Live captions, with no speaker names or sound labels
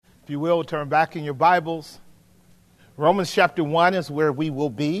you will, turn back in your Bibles. Romans chapter 1 is where we will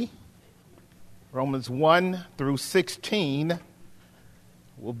be. Romans 1 through 16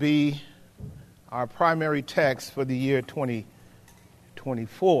 will be our primary text for the year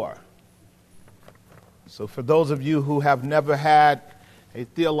 2024. So for those of you who have never had a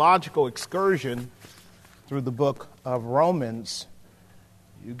theological excursion through the book of Romans,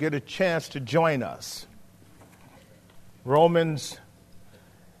 you get a chance to join us. Romans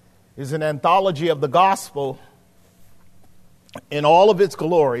is an anthology of the gospel in all of its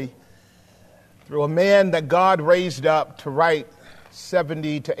glory through a man that God raised up to write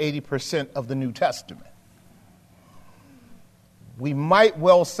 70 to 80% of the New Testament. We might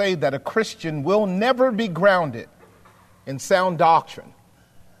well say that a Christian will never be grounded in sound doctrine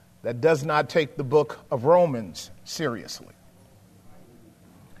that does not take the book of Romans seriously.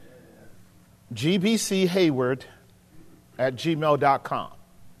 gbchayward@gmail.com.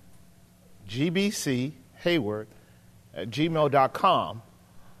 gbchayward@gmail.com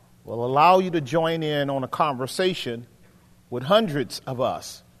will allow you to join in on a conversation with hundreds of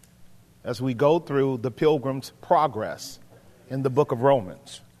us as we go through the Pilgrims' progress in the book of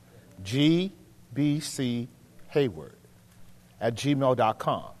Romans.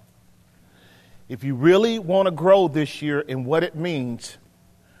 gbchayward@gmail.com. If you really want to grow this year in what it means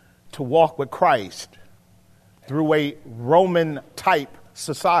to walk with Christ through a Roman-type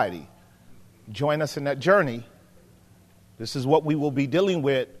society, join us in that journey. This is what we will be dealing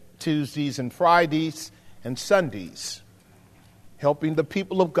with Tuesdays and Fridays and Sundays, helping the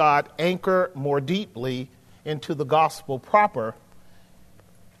people of God anchor more deeply into the gospel proper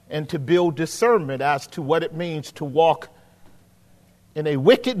and to build discernment as to what it means to walk in a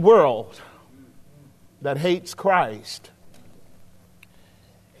wicked world that hates Christ.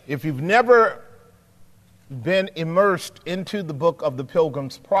 If you've never been immersed into the book of the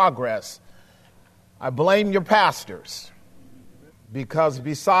Pilgrim's Progress, I blame your pastors, because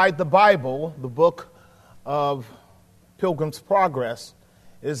beside the Bible, the book of Pilgrim's Progress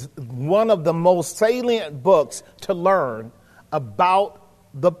is one of the most salient books to learn about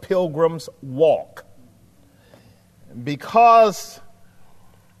the Pilgrim's walk. Because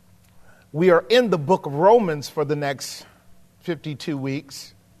we are in the book of Romans for the next 52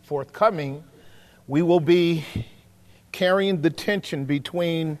 weeks forthcoming, we will be carrying the tension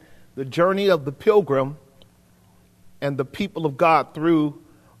between the journey of the pilgrim and the people of God through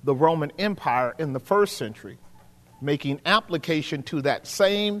the Roman Empire in the first century, making application to that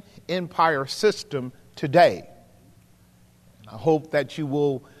same empire system today. I hope that you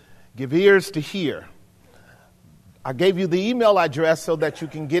will give ears to hear. I gave you the email address so that you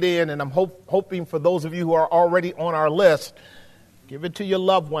can get in, and I'm hoping for those of you who are already on our list, give it to your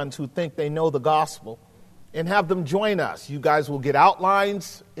loved ones who think they know the gospel and have them join us. You guys will get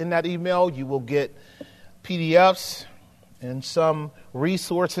outlines in that email. You will get PDFs and some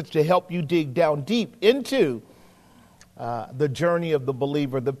resources to help you dig down deep into the journey of the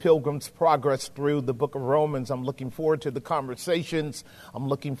believer, the Pilgrim's Progress through the book of Romans. I'm looking forward to the conversations. I'm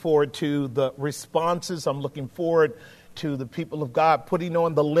looking forward to the responses. I'm looking forward to the people of God putting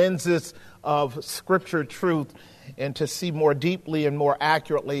on the lenses of scripture truth and to see more deeply and more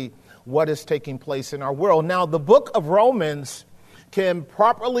accurately what is taking place in our world. Now, the book of Romans can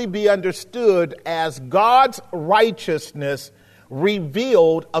properly be understood as God's righteousness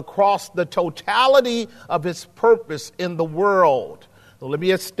revealed across the totality of his purpose in the world. So let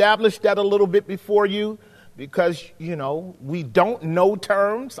me establish that a little bit before you, because, we don't know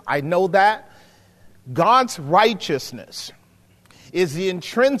terms. I know that. God's righteousness is the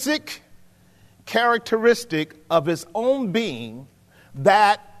intrinsic characteristic of his own being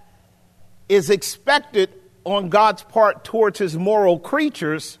that is expected on God's part towards his moral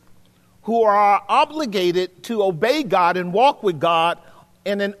creatures who are obligated to obey God and walk with God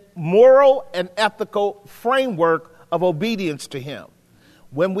in a moral and ethical framework of obedience to him.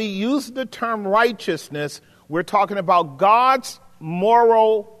 When we use the term righteousness, we're talking about God's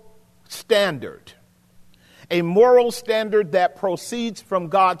moral standard, a moral standard that proceeds from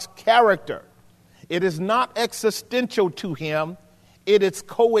God's character. It is not existential to him. It is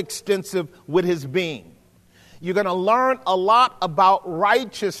coextensive with his being. You're going to learn a lot about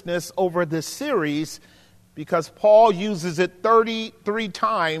righteousness over this series because Paul uses it 33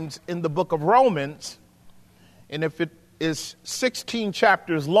 times in the book of Romans. And if it is 16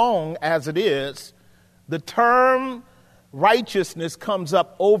 chapters long as it is, the term righteousness comes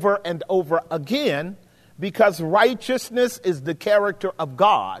up over and over again because righteousness is the character of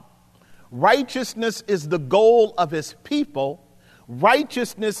God. Righteousness is the goal of his people.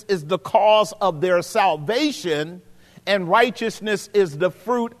 Righteousness is the cause of their salvation, and righteousness is the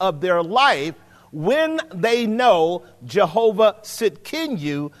fruit of their life when they know Jehovah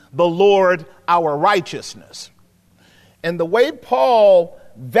Sitkinu, the Lord our righteousness. And the way Paul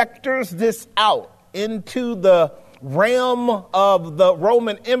vectors this out into the realm of the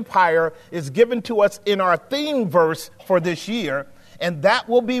Roman Empire is given to us in our theme verse for this year, and that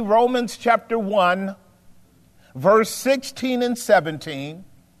will be Romans chapter 1, verse 16 and 17.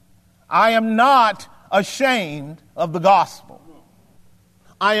 I am not ashamed of the gospel.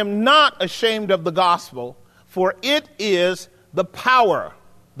 I am not ashamed of the gospel, for it is the power,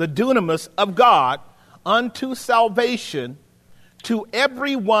 the dunamis of God, unto salvation to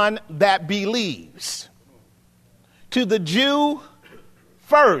everyone that believes. To the Jew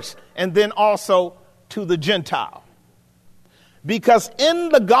first, and then also to the Gentile. Because in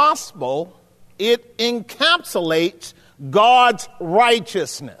the gospel, it encapsulates God's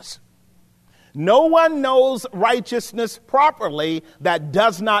righteousness. No one knows righteousness properly that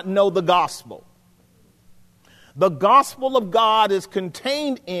does not know the gospel. The gospel of God is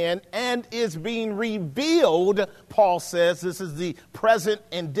contained in and is being revealed, Paul says. This is the present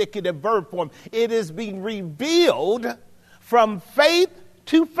indicative verb form. It is being revealed from faith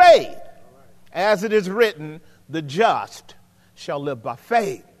to faith. As it is written, the just shall live by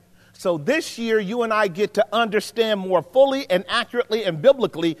faith. So this year, you and I get to understand more fully and accurately and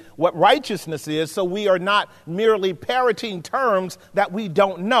biblically what righteousness is, so we are not merely parroting terms that we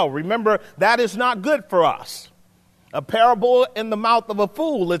don't know. Remember, that is not good for us. A parable in the mouth of a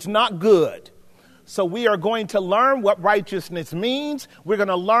fool is not good. So we are going to learn what righteousness means. We're going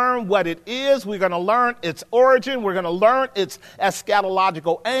to learn what it is. We're going to learn its origin. We're going to learn its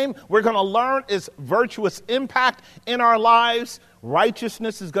eschatological aim. We're going to learn its virtuous impact in our lives.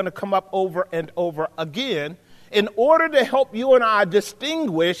 Righteousness is going to come up over and over again in order to help you and I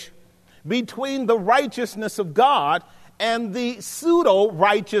distinguish between the righteousness of God and the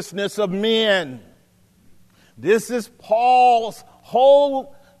pseudo-righteousness of men. This is Paul's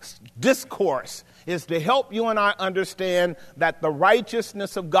whole discourse, is to help you and I understand that the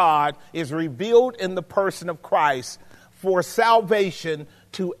righteousness of God is revealed in the person of Christ for salvation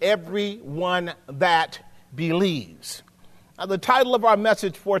to everyone that believes. Now, the title of our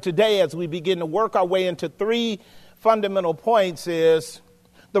message for today, as we begin to work our way into three fundamental points, is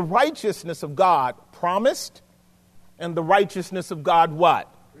the righteousness of God promised, and the righteousness of God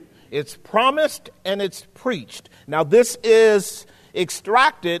what? It's promised and it's preached. Now, this is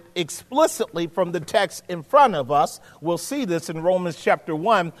extracted explicitly from the text in front of us. We'll see this in Romans chapter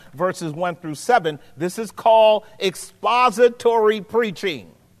 1, verses 1 through 7. This is called expository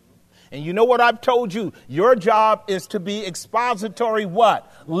preaching. And you know what I've told you? Your job is to be expository what?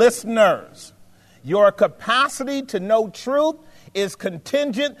 Listeners. Your capacity to know truth is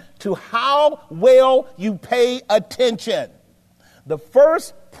contingent to how well you pay attention. The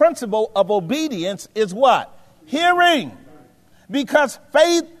first principle of obedience is what? Hearing. Because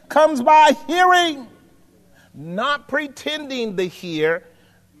faith comes by hearing. Not pretending to hear,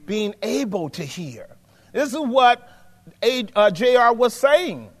 being able to hear. This is what J.R. was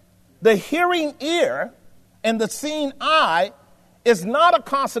saying. The hearing ear and the seeing eye is not a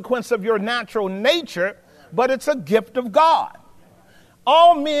consequence of your natural nature, but it's a gift of God.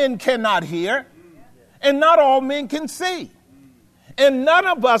 All men cannot hear, and not all men can see. And none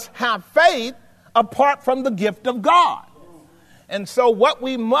of us have faith apart from the gift of God. And so what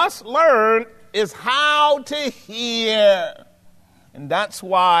we must learn is how to hear. And that's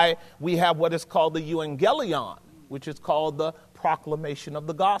why we have what is called the euangelion, which is called the proclamation of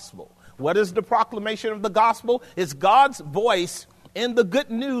the gospel. What is the proclamation of the gospel? It's God's voice in the good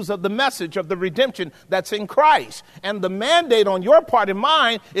news of the message of the redemption that's in Christ. And the mandate on your part and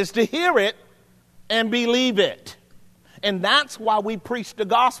mine is to hear it and believe it. And that's why we preach the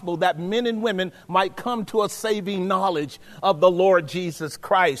gospel, that men and women might come to a saving knowledge of the Lord Jesus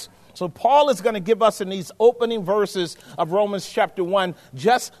Christ. So Paul is going to give us in these opening verses of Romans chapter 1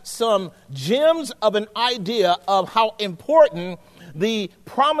 just some gems of an idea of how important the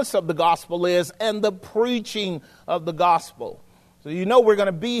promise of the gospel is and the preaching of the gospel. So you know we're going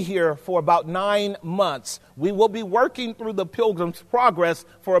to be here for about 9 months. We will be working through the Pilgrims' Progress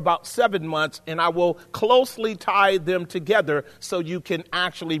for about 7 months, and I will closely tie them together so you can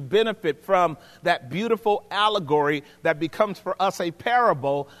actually benefit from that beautiful allegory that becomes for us a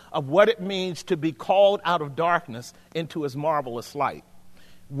parable of what it means to be called out of darkness into his marvelous light.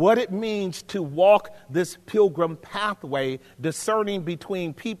 What it means to walk this pilgrim pathway, discerning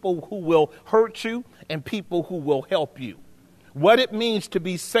between people who will hurt you and people who will help you. What it means to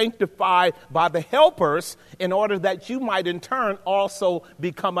be sanctified by the helpers in order that you might in turn also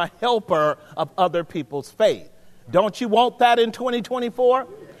become a helper of other people's faith. Don't you want that in 2024?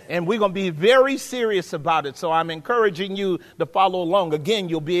 And we're going to be very serious about it. So I'm encouraging you to follow along. Again,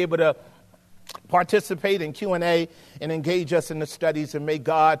 you'll be able to participate in Q&A and engage us in the studies. And may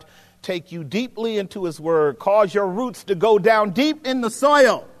God take you deeply into his word. Cause your roots to go down deep in the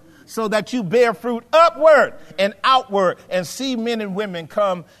soil so that you bear fruit upward and outward and see men and women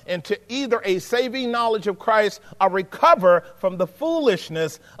come into either a saving knowledge of Christ or recover from the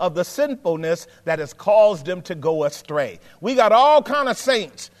foolishness of the sinfulness that has caused them to go astray. We got all kind of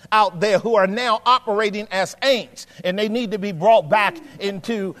saints out there who are now operating as ain'ts, and they need to be brought back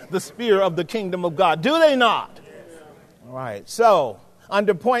into the sphere of the kingdom of God. Do they not? All right. So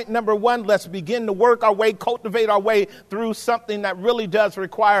under point number 1, let's begin to work our way, cultivate our way through something that really does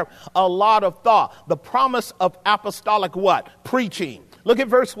require a lot of thought. The promise of apostolic what? Preaching. Look at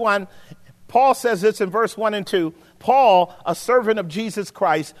verse 1. Paul says this in verse 1 and 2. Paul, a servant of Jesus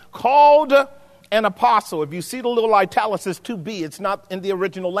Christ, called an apostle. If you see the little italics, it's to be. It's not in the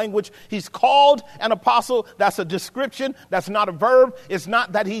original language. He's called an apostle. That's a description. That's not a verb. It's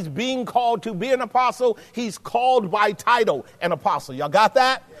not that he's being called to be an apostle. He's called by title an apostle. Y'all got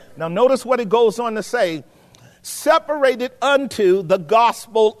that? Now notice what it goes on to say. Separated unto the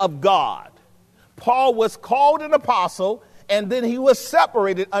gospel of God. Paul was called an apostle, and then he was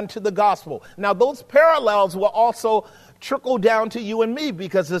separated unto the gospel. Now those parallels will also trickle down to you and me,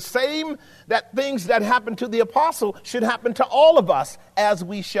 because the same that things that happened to the apostle should happen to all of us, as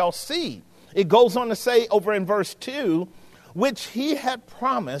we shall see. It goes on to say over in verse 2, which he had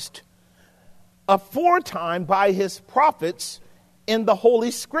promised aforetime by his prophets in the Holy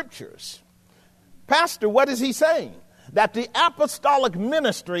Scriptures. Pastor, what is he saying? That the apostolic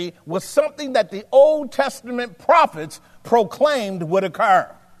ministry was something that the Old Testament prophets proclaimed would occur.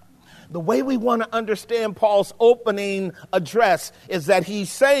 The way we want to understand Paul's opening address is that he's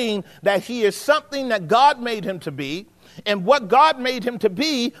saying that he is something that God made him to be, and what God made him to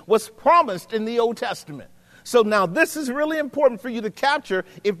be was promised in the Old Testament. So now this is really important for you to capture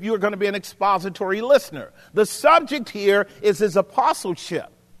if you're going to be an expository listener. The subject here is his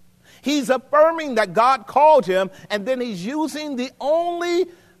apostleship. He's affirming that God called him, and then he's using the only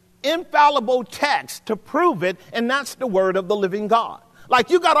infallible text to prove it, and that's the word of the living God. Like,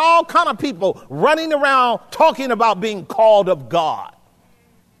 you got all kind of people running around talking about being called of God.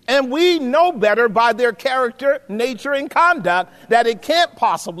 And we know better by their character, nature, and conduct that it can't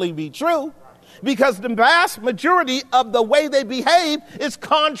possibly be true, because the vast majority of the way they behave is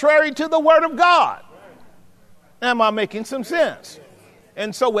contrary to the word of God. Am I making some sense?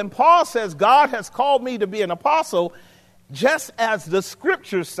 And so when Paul says God has called me to be an apostle, just as the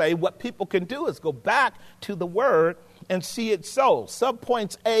scriptures say, what people can do is go back to the word and see it so.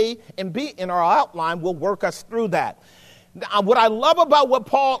 Subpoints A and B in our outline will work us through that. Now, what I love about what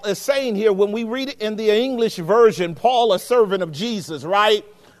Paul is saying here, when we read it in the English version, Paul, a servant of Jesus, right?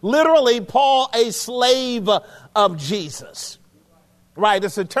 Literally, Paul, a slave of Jesus. Right,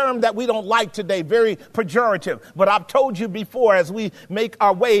 it's a term that we don't like today, very pejorative. But I've told you before, as we make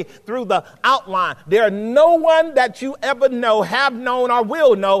our way through the outline, there are no one that you ever know, have known, or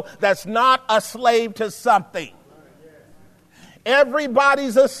will know that's not a slave to something.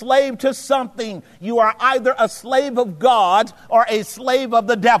 Everybody's a slave to something. You are either a slave of God or a slave of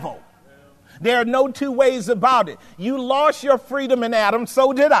the devil. There are no two ways about it. You lost your freedom in Adam,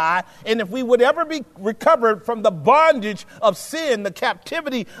 so did I. And if we would ever be recovered from the bondage of sin, the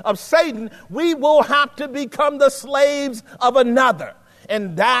captivity of Satan, we will have to become the slaves of another.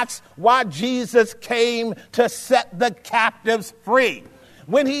 And that's why Jesus came, to set the captives free.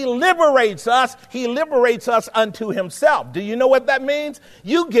 When he liberates us unto himself. Do you know what that means?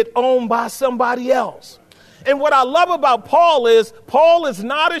 You get owned by somebody else. And what I love about Paul is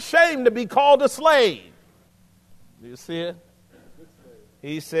not ashamed to be called a slave. Do you see it?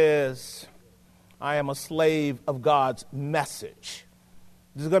 He says, I am a slave of God's message.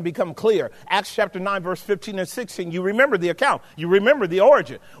 This is going to become clear. Acts chapter 9, verse 15 and 16. You remember the account. You remember the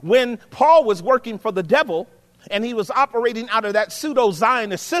origin. When Paul was working for the devil, and he was operating out of that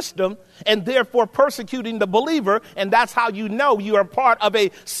pseudo-Zionist system and therefore persecuting the believer. And that's how you know you are part of a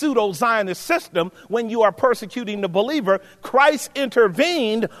pseudo-Zionist system when you are persecuting the believer. Christ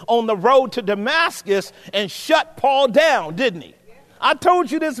intervened on the road to Damascus and shut Paul down, didn't he? I told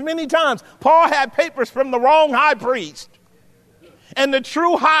you this many times. Paul had papers from the wrong high priest. And the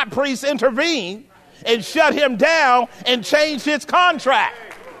true high priest intervened and shut him down and changed his contract.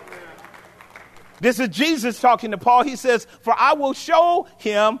 This is Jesus talking to Paul. He says, for I will show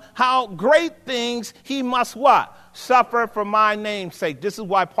him how great things he must what? Suffer for my name's sake. This is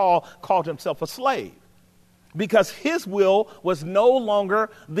why Paul called himself a slave. Because his will was no longer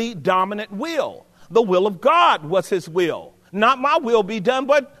the dominant will. the will of God was his will. Not my will be done,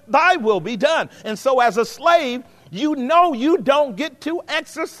 but thy will be done. And so as a slave, you know you don't get to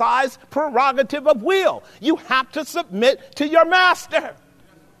exercise prerogative of will. You have to submit to your master.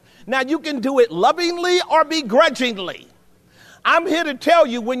 Now, you can do it lovingly or begrudgingly. I'm here to tell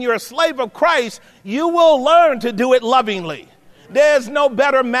you, when you're a slave of Christ, you will learn to do it lovingly. There's no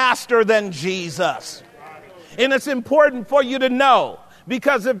better master than Jesus. And it's important for you to know,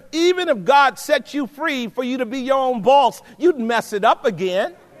 because even if God sets you free for you to be your own boss, you'd mess it up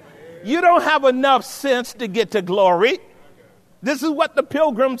again. You don't have enough sense to get to glory. This is what the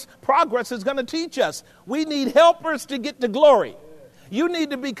Pilgrims' Progress is going to teach us. We need helpers to get to glory. You need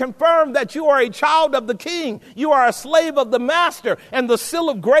to be confirmed that you are a child of the King. You are a slave of the Master, and the seal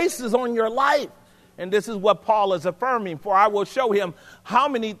of grace is on your life. And this is what Paul is affirming. For I will show him how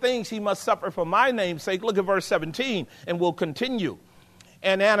many things he must suffer for my name's sake. Look at verse 17, and we'll continue.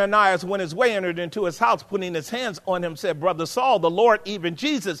 And Ananias went his way, entered into his house, putting his hands on him, said, Brother Saul, the Lord, even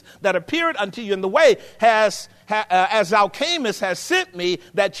Jesus, that appeared unto you in the way, as thou camest, has sent me,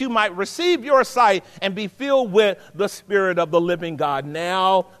 that you might receive your sight and be filled with the Spirit of the living God.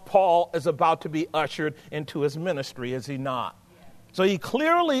 Now Paul is about to be ushered into his ministry, is he not? So he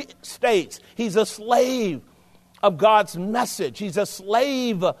clearly states he's a slave of God's message. He's a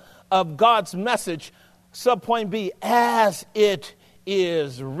slave of God's message. Subpoint B, as it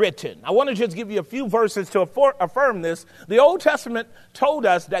is written. I want to just give you a few verses to affirm this. The Old Testament told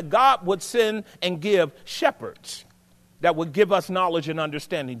us that God would send and give shepherds that would give us knowledge and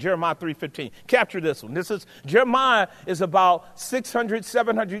understanding. Jeremiah 3:15. Capture this one. Jeremiah is about 600,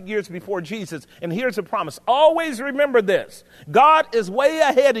 700 years before Jesus. And here's a promise. Always remember this. God is way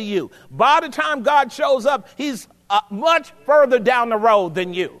ahead of you. By the time God shows up, he's much further down the road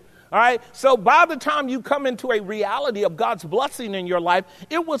than you. All right. So by the time you come into a reality of God's blessing in your life,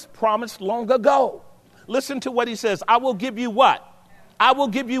 it was promised long ago. Listen to what he says. I will give you what? I will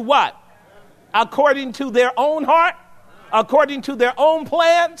give you what? According to their own heart, according to their own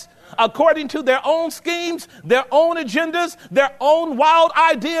plans, according to their own schemes, their own agendas, their own wild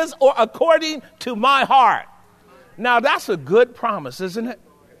ideas, or according to my heart. Now, that's a good promise, isn't it?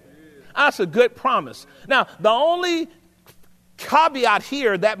 That's a good promise. Now, the only caveat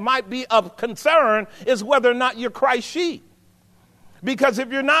here that might be of concern is whether or not you're Christ's sheep. Because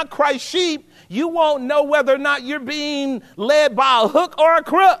if you're not Christ's sheep, you won't know whether or not you're being led by a hook or a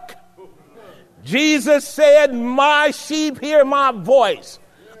crook. Jesus said, my sheep hear my voice.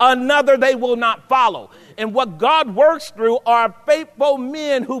 Another they will not follow. And what God works through are faithful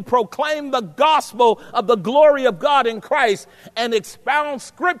men who proclaim the gospel of the glory of God in Christ and expound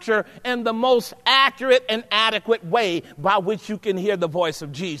scripture in the most accurate and adequate way by which you can hear the voice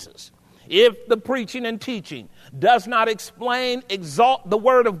of Jesus. If the preaching and teaching does not exalt the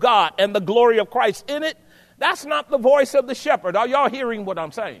word of God and the glory of Christ in it, that's not the voice of the shepherd. Are y'all hearing what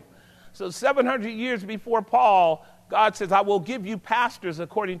I'm saying? So 700 years before Paul, God says, I will give you pastors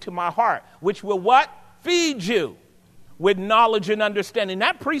according to my heart, which will what? Feed you with knowledge and understanding.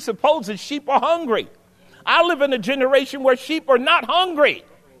 That presupposes sheep are hungry. I live in a generation where sheep are not hungry.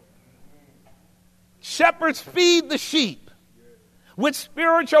 Shepherds feed the sheep with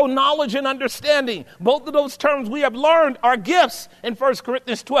spiritual knowledge and understanding. Both of those terms we have learned are gifts in 1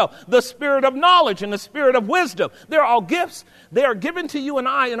 Corinthians 12. The spirit of knowledge and the spirit of wisdom. They're all gifts. They are given to you and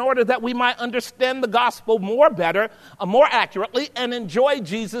I in order that we might understand the gospel more more accurately, and enjoy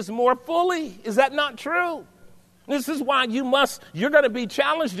Jesus more fully. Is that not true? This is why you're going to be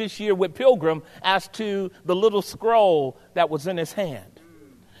challenged this year with Pilgrim as to the little scroll that was in his hand.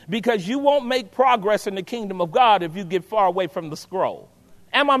 Because you won't make progress in the kingdom of God if you get far away from the scroll.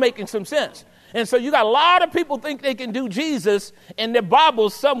 Am I making some sense? And so you got a lot of people think they can do Jesus and their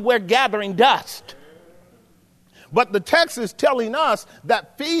Bibles somewhere gathering dust. But the text is telling us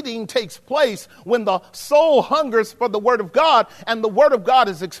that feeding takes place when the soul hungers for the word of God, and the word of God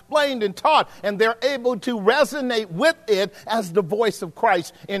is explained and taught, and they're able to resonate with it as the voice of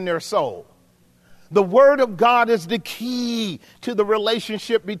Christ in their soul. The word of God is the key to the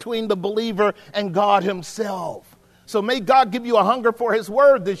relationship between the believer and God himself. So may God give you a hunger for his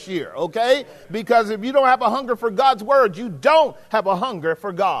word this year, okay? Because if you don't have a hunger for God's word, you don't have a hunger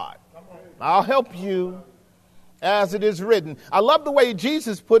for God. I'll help you. As it is written. I love the way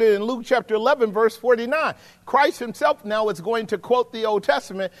Jesus put it in Luke chapter 11, verse 49. Christ himself now is going to quote the Old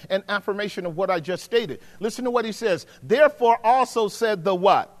Testament in affirmation of what I just stated. Listen to what he says. Therefore also said the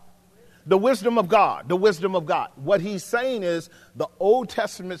what? The wisdom of God. The wisdom of God. What he's saying is the Old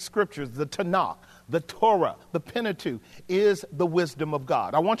Testament scriptures, the Tanakh, the Torah, the Pentateuch is the wisdom of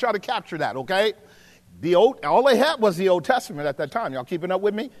God. I want y'all to capture that, okay? All they had was the Old Testament at that time. Y'all keeping up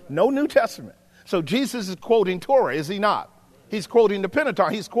with me? No New Testament. So Jesus is quoting Torah, is he not? He's quoting the Pentateuch.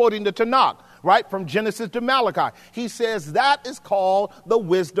 He's quoting the Tanakh, right? From Genesis to Malachi. He says that is called the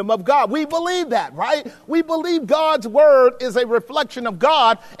wisdom of God. We believe that, right? We believe God's word is a reflection of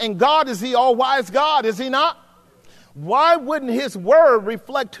God, and God is the all-wise God, is he not? Why wouldn't his word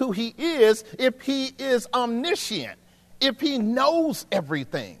reflect who he is if he is omniscient, if he knows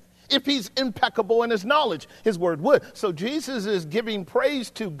everything? If he's impeccable in his knowledge, his word would. So Jesus is giving praise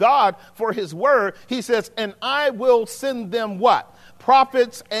to God for his word. He says, and I will send them what?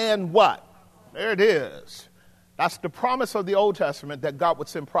 Prophets and what? There it is. That's the promise of the Old Testament, that God would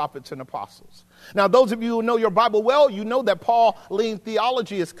send prophets and apostles. Now, those of you who know your Bible well, you know that Pauline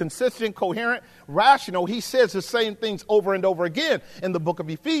theology is consistent, coherent, rational. He says the same things over and over again in the book of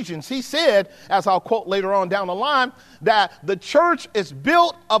Ephesians. He said, as I'll quote later on down the line, that the church is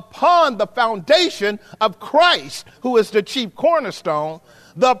built upon the foundation of Christ, who is the chief cornerstone,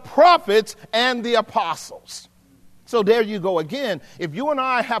 the prophets and the apostles. So there you go again. If you and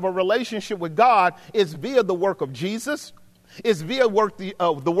I have a relationship with God, it's via the work of Jesus, it's via the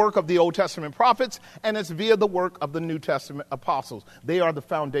work of the Old Testament prophets, and it's via the work of the New Testament apostles. They are the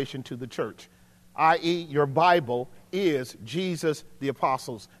foundation to the church, i.e. your Bible is Jesus, the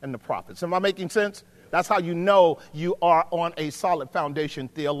apostles, and the prophets. Am I making sense? That's how you know you are on a solid foundation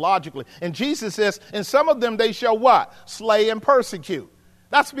theologically. And Jesus says, and some of them they shall what? Slay and persecute.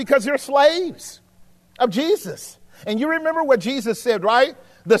 That's because they're slaves of Jesus. And you remember what Jesus said, right?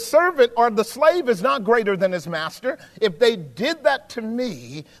 The servant or the slave is not greater than his master. If they did that to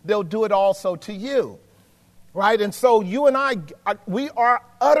me, they'll do it also to you, right? And so you and I, we are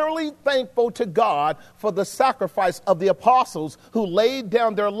utterly thankful to God for the sacrifice of the apostles who laid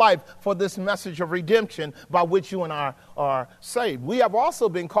down their life for this message of redemption by which you and I are saved. We have also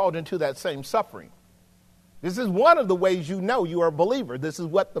been called into that same suffering. This is one of the ways you know you are a believer. This is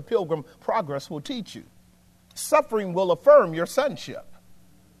what the Pilgrim Progress will teach you. Suffering will affirm your sonship,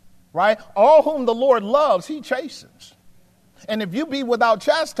 right? All whom the Lord loves, he chastens. And if you be without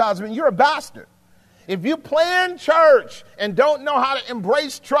chastisement, you're a bastard. If you plan church and don't know how to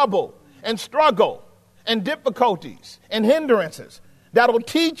embrace trouble and struggle and difficulties and hindrances, that'll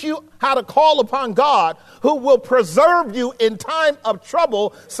teach you how to call upon God, who will preserve you in time of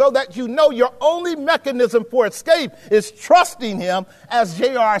trouble so that you know your only mechanism for escape is trusting him, as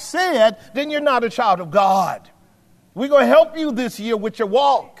J.R. said, then you're not a child of God. We're going to help you this year with your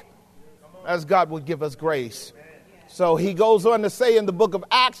walk, as God will give us grace. So he goes on to say in the book of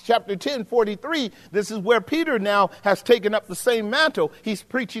Acts, chapter 10, 43, this is where Peter now has taken up the same mantle. He's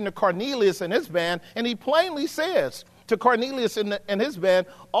preaching to Cornelius and his band, and he plainly says to Cornelius and his band,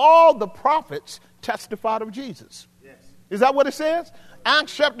 all the prophets testified of Jesus. Yes. Is that what it says?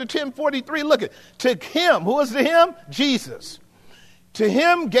 Acts chapter 10, 43, look at to him. Who is to him? Jesus. To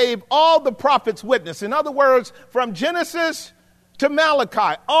him gave all the prophets witness. In other words, from Genesis to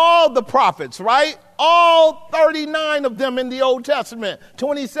Malachi, all the prophets, right? All 39 of them in the Old Testament,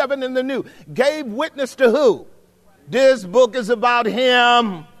 27 in the New, gave witness to who? This book is about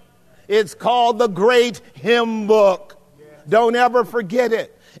him. It's called the Great Hymn Book. Don't ever forget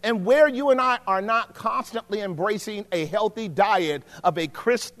it. And where you and I are not constantly embracing a healthy diet of a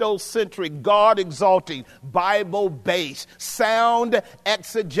Christocentric, God-exalting, Bible-based, sound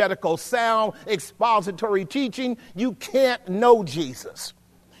exegetical, sound expository teaching, you can't know Jesus.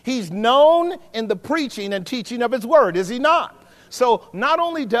 He's known in the preaching and teaching of his word, is he not? So not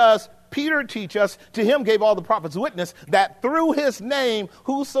only does Peter teach us, to him gave all the prophets witness, that through his name,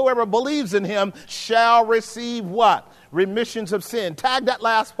 whosoever believes in him shall receive what? Remissions of sin. Tag that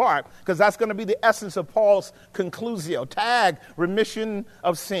last part, because that's going to be the essence of Paul's conclusio. Tag remission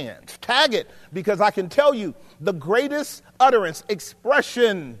of sins. Tag it, because I can tell you the greatest utterance,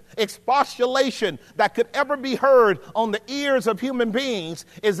 expression, expostulation that could ever be heard on the ears of human beings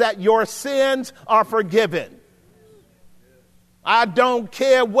is that your sins are forgiven. I don't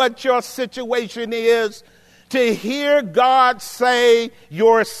care what your situation is. To hear God say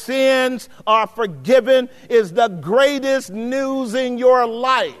your sins are forgiven is the greatest news in your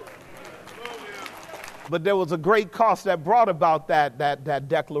life. But there was a great cost that brought about that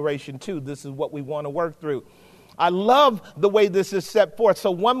declaration too. This is what we want to work through. I love the way this is set forth. So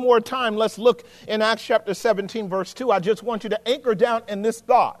one more time, let's look in Acts chapter 17, verse 2. I just want you to anchor down in this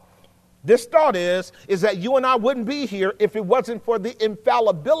thought. This thought is that you and I wouldn't be here if it wasn't for the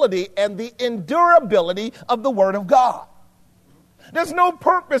infallibility and the endurability of the Word of God. There's no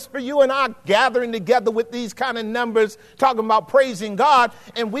purpose for you and I gathering together with these kind of numbers, talking about praising God,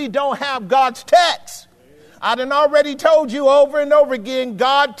 and we don't have God's text. I done already told you over and over again,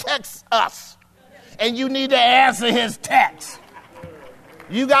 God texts us, and you need to answer his text.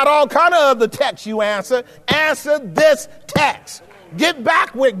 You got all kind of other texts you answer. Answer this text. Get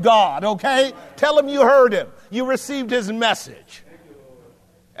back with God, okay? Tell him you heard him. You received his message.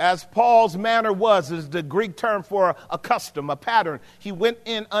 As Paul's manner was, is the Greek term for a custom, a pattern. He went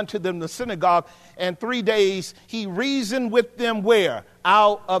in unto them the synagogue, and 3 days he reasoned with them where?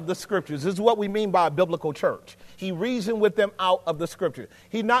 Out of the scriptures. This is what we mean by a biblical church. He reasoned with them out of the scriptures.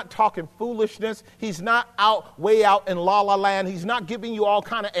 He's not talking foolishness. He's not way out in la la land. He's not giving you all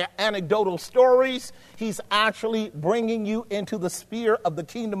kind of anecdotal stories. He's actually bringing you into the sphere of the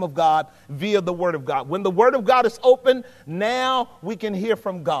kingdom of God via the word of God. When the word of God is open, now we can hear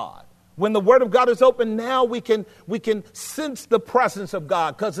from God. When the word of God is open, now we can sense the presence of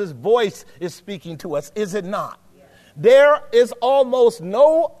God because his voice is speaking to us, is it not? There is almost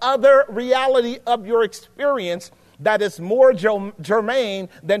no other reality of your experience that is more germane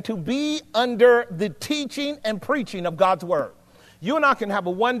than to be under the teaching and preaching of God's word. You and I can have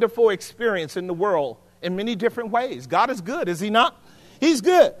a wonderful experience in the world in many different ways. God is good, is he not? He's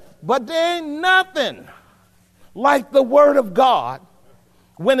good. But there ain't nothing like the word of God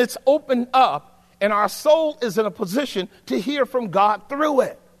when it's opened up and our soul is in a position to hear from God through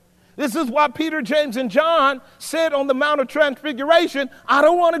it. This is why Peter, James, and John said on the Mount of Transfiguration, I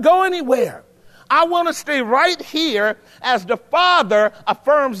don't want to go anywhere. I want to stay right here as the Father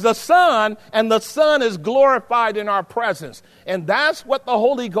affirms the Son, and the Son is glorified in our presence. And that's what the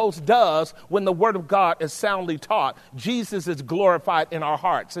Holy Ghost does when the Word of God is soundly taught. Jesus is glorified in our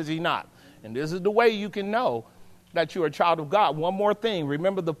hearts, is he not? And this is the way you can know that you're a child of God. One more thing.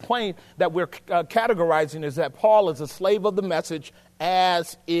 Remember, the point that we're categorizing is that Paul is a slave of the message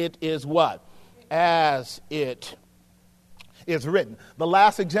as it is what? As it is written. The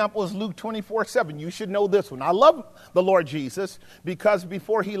last example is Luke 24:7. You should know this one. I love the Lord Jesus because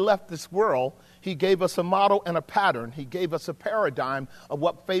before he left this world, he gave us a model and a pattern. He gave us a paradigm of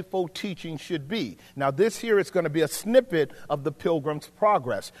what faithful teaching should be. Now, this here is going to be a snippet of the Pilgrims'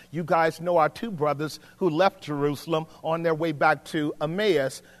 Progress. You guys know our two brothers who left Jerusalem on their way back to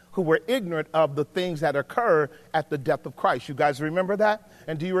Emmaus, who were ignorant of the things that occurred at the death of Christ. You guys remember that?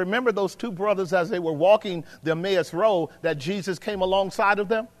 And do you remember those two brothers as they were walking the Emmaus road that Jesus came alongside of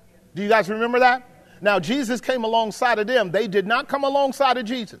them? Do you guys remember that? Now, Jesus came alongside of them. They did not come alongside of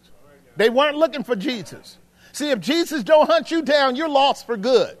Jesus. They weren't looking for Jesus. See, if Jesus don't hunt you down, you're lost for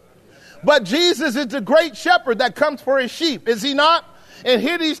good. But Jesus is the great shepherd that comes for his sheep, is he not? And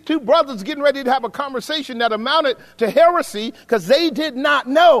here these two brothers getting ready to have a conversation that amounted to heresy because they did not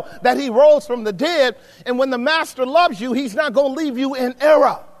know that he rose from the dead. And when the master loves you, he's not going to leave you in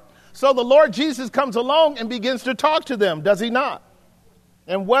error. So the Lord Jesus comes along and begins to talk to them, does he not?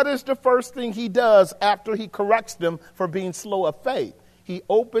 And what is the first thing he does after he corrects them for being slow of faith? He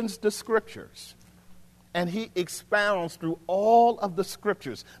opens the scriptures. And he expounds through all of the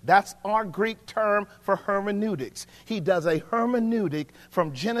scriptures. That's our Greek term for hermeneutics. He does a hermeneutic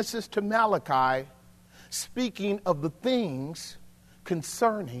from Genesis to Malachi, speaking of the things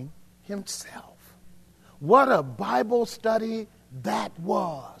concerning himself. What a Bible study that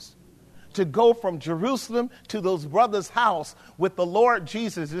was. To go from Jerusalem to those brothers' house with the Lord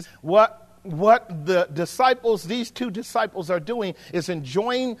Jesus. What the disciples, these two disciples are doing is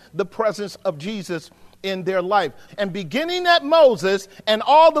enjoying the presence of Jesus in their life. And beginning at Moses and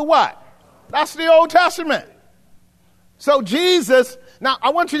all the what? That's the Old Testament. So Jesus, now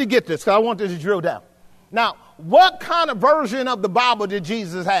I want you to get this because I want this to drill down. Now, what kind of version of the Bible did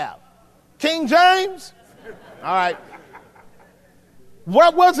Jesus have? King James? All right.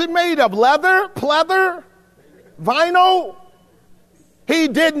 What was it made of? Leather? Pleather? Vinyl? He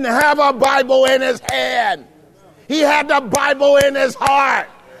didn't have a Bible in his hand. He had the Bible in his heart.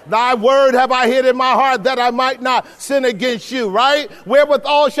 Thy word have I hid in my heart that I might not sin against you, right?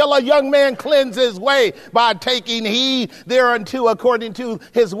 Wherewithal shall a young man cleanse his way? By taking heed thereunto according to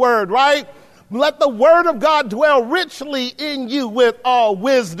his word, right? Let the word of God dwell richly in you with all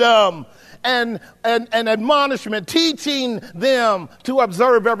wisdom and admonishment, teaching them to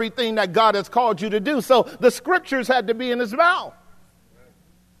observe everything that God has called you to do. So the scriptures had to be in his mouth.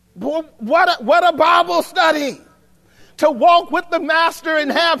 What a Bible study. To walk with the master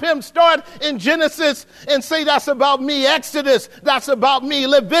and have him start in Genesis and say, that's about me. Exodus, that's about me.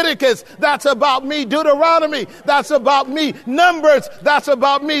 Leviticus, that's about me. Deuteronomy, that's about me. Numbers, that's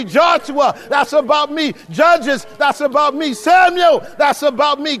about me. Joshua, that's about me. Judges, that's about me. Samuel, that's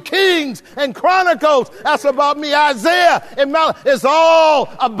about me. Kings and Chronicles, that's about me. Isaiah and Malachi, it's all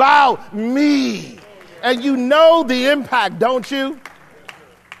about me. And you know the impact, don't you?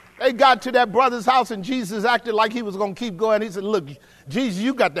 They got to that brother's house and Jesus acted like he was going to keep going. He said, look, Jesus,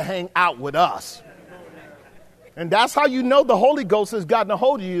 you got to hang out with us. And that's how you know the Holy Ghost has gotten a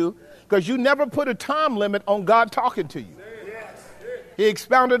hold of you, because you never put a time limit on God talking to you. He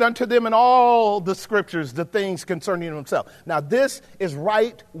expounded unto them in all the scriptures the things concerning himself. Now, this is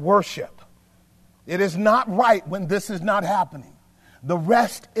right worship. It is not right when this is not happening. The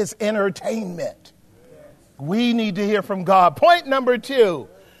rest is entertainment. We need to hear from God. Point number 2,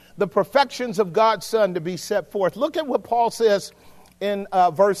 the perfections of God's Son to be set forth. Look at what Paul says in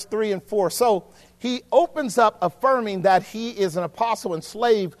verse 3 and 4. So he opens up affirming that he is an apostle and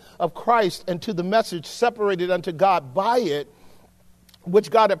slave of Christ and to the message separated unto God by it,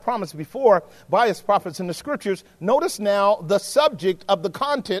 which God had promised before by his prophets in the scriptures. Notice now the subject of the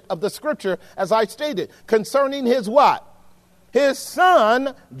content of the scripture, as I stated, concerning his what? His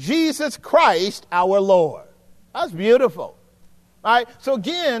Son, Jesus Christ, our Lord. That's beautiful. All right. So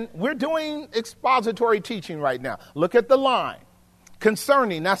again, we're doing expository teaching right now. Look at the line.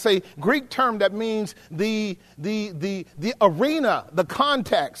 Concerning, that's a Greek term that means the arena, the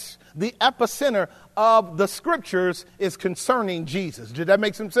context, the epicenter of the scriptures is concerning Jesus. Did that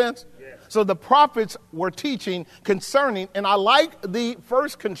make some sense? Yeah. So the prophets were teaching concerning, and I like the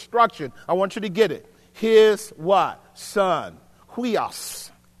first construction. I want you to get it. His what? Son. Huios.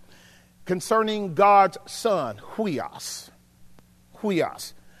 Concerning God's Son. Huios.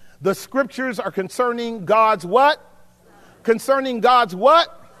 Huios. The scriptures are concerning God's what? Concerning God's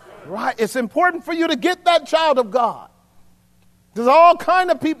what? Right. It's important for you to get that, child of God. Because all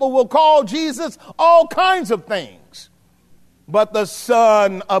kind of people will call Jesus all kinds of things. But the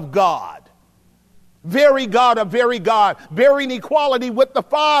Son of God, very God of very God, bearing equality with the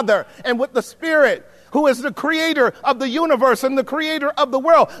Father and with the Spirit, who is the creator of the universe and the creator of the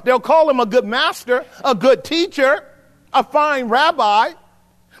world. They'll call him a good master, a good teacher, a fine rabbi.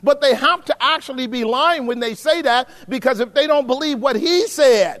 But they have to actually be lying when they say that, because if they don't believe what he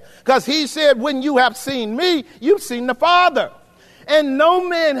said, because he said, when you have seen me, you've seen the Father. And no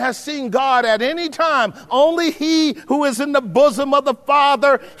man has seen God at any time. Only he who is in the bosom of the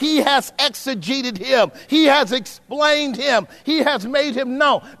Father, he has exegeted him. He has explained him. He has made him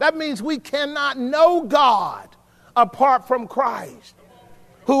known. That means we cannot know God apart from Christ,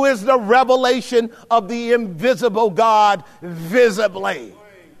 who is the revelation of the invisible God visibly.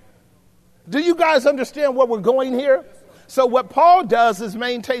 Do you guys understand where we're going here? So what Paul does is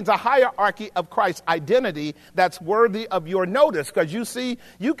maintains a hierarchy of Christ's identity that's worthy of your notice. Because you see,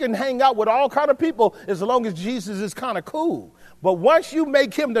 you can hang out with all kind of people as long as Jesus is kind of cool. But once you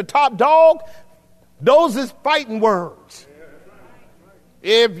make him the top dog, those is fighting words.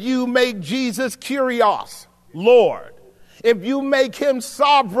 If you make Jesus Kyrios, Lord, if you make him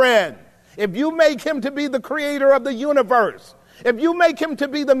sovereign, if you make him to be the creator of the universe, if you make him to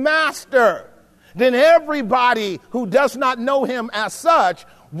be the master, then everybody who does not know him as such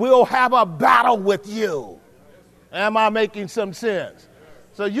will have a battle with you. Am I making some sense?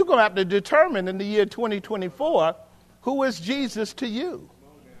 So you're going to have to determine in the year 2024, who is Jesus to you?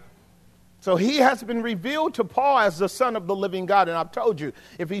 So he has been revealed to Paul as the Son of the living God. And I've told you,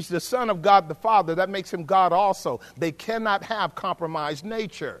 if he's the Son of God the Father, that makes him God also. They cannot have compromised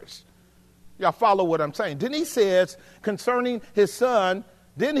natures. Y'all follow what I'm saying? Then he says concerning his Son,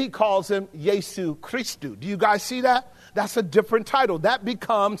 then he calls him Jesu Christu. Do you guys see that? That's a different title. That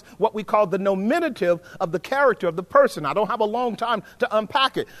becomes what we call the nominative of the character of the person. I don't have a long time to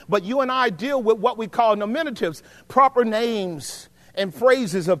unpack it, but you and I deal with what we call nominatives, proper names and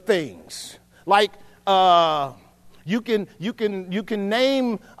phrases of things. Like you can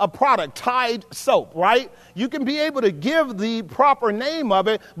name a product, Tide soap, right? You can be able to give the proper name of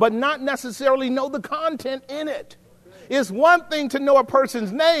it, but not necessarily know the content in it. It's one thing to know a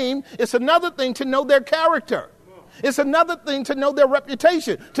person's name. It's another thing to know their character. It's another thing to know their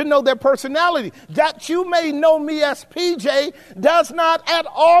reputation, to know their personality. That you may know me as PJ does not at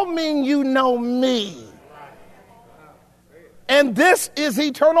all mean you know me. And this is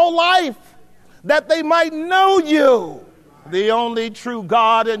eternal life, that they might know you, the only true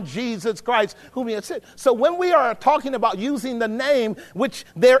God, and Jesus Christ, whom he has sent. So when we are talking about using the name, which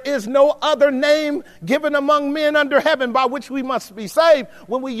there is no other name given among men under heaven by which we must be saved,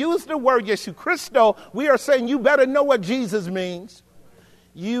 when we use the word Jesu Christo, we are saying you better know what Jesus means.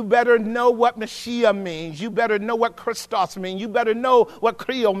 You better know what Messiah means. You better know what Christos means. You better know what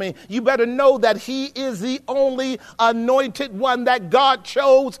Creole means. You better know that he is the only anointed one that God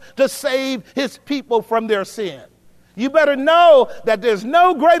chose to save his people from their sin. You better know that there's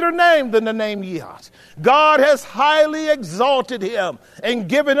no greater name than the name Yehos. God has highly exalted him and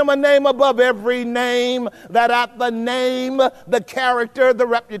given him a name above every name, that at the name, the character, the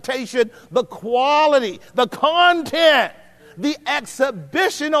reputation, the quality, the content the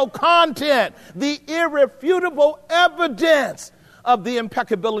exhibitional content, the irrefutable evidence of the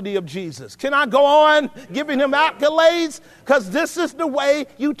impeccability of Jesus. Can I go on giving him accolades? Because this is the way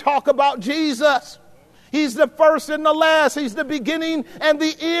you talk about Jesus. He's the first and the last. He's the beginning and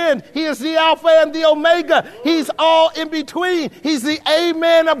the end. He is the Alpha and the Omega. He's all in between. He's the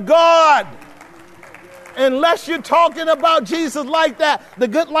Amen of God. Unless you're talking about Jesus like that, the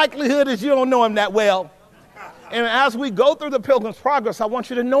good likelihood is you don't know him that well. And as we go through the Pilgrim's Progress, I want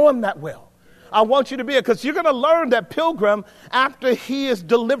you to know him that well. I want you to be it, because you're going to learn that Pilgrim, after he is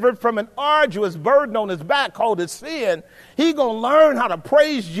delivered from an arduous burden on his back called his sin, he's going to learn how to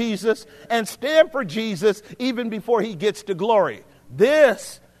praise Jesus and stand for Jesus even before he gets to glory.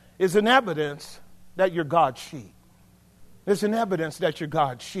 This is an evidence that you're God's sheep. It's an evidence that you're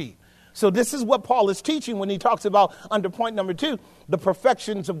God's sheep. So this is what Paul is teaching when he talks about, under point number 2, the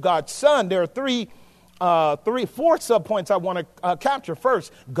perfections of God's Son. There are four subpoints I want to capture.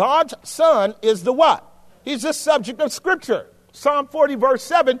 First, God's Son is the what? He's the subject of Scripture. Psalm 40, verse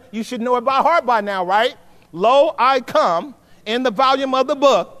 7, you should know it by heart by now, right? Lo, I come in the volume of the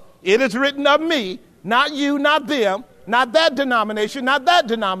book. It is written of me, not you, not them, not that denomination, not that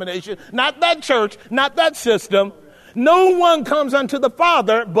denomination, not that church, not that system. No one comes unto the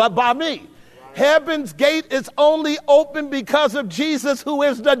Father but by me. Heaven's gate is only open because of Jesus, who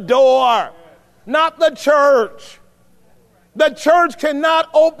is the door, not the church. The church cannot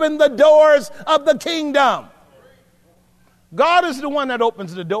open the doors of the kingdom. God is the one that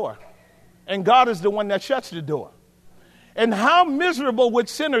opens the door, and God is the one that shuts the door. And how miserable would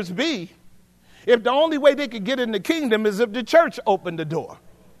sinners be if the only way they could get in the kingdom is if the church opened the door,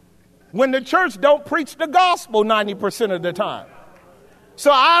 when the church don't preach the gospel 90% of the time.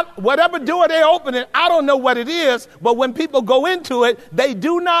 So whatever door they open it, I don't know what it is, but when people go into it, they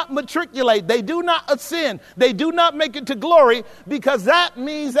do not matriculate, they do not ascend, they do not make it to glory, because that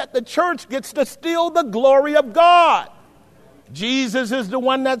means that the church gets to steal the glory of God. Jesus is the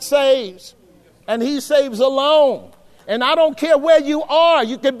one that saves, and he saves alone. And I don't care where you are.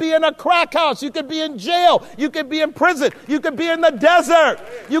 You could be in a crack house. You could be in jail. You could be in prison. You could be in the desert.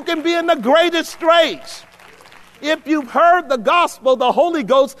 You can be in the greatest straits. If you've heard the gospel, the Holy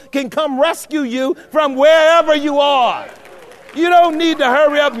Ghost can come rescue you from wherever you are. You don't need to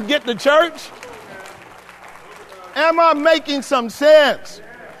hurry up and get to church. Am I making some sense?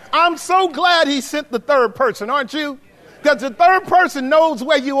 I'm so glad he sent the third person, aren't you? Because the third person knows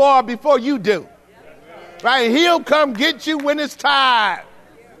where you are before you do. Right? He'll come get you when it's time.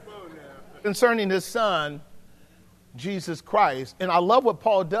 Concerning his son, Jesus Christ. And I love what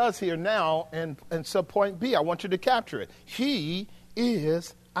Paul does here now in subpoint B. I want you to capture it. He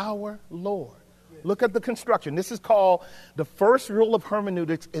is our Lord. Look at the construction. This is called the first rule of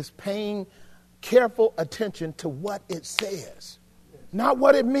hermeneutics, is paying careful attention to what it says, not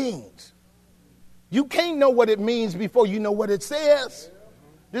what it means. You can't know what it means before you know what it says.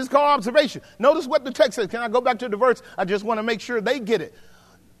 This is called observation. Notice what the text says. Can I go back to the verse? I just want to make sure they get it.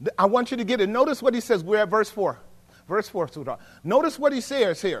 I want you to get it. Notice what he says. We're at verse 4. Verse 4, sweetheart. Notice what he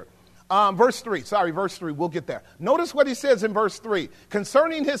says here. Verse 3. We'll get there. Notice what he says in verse 3.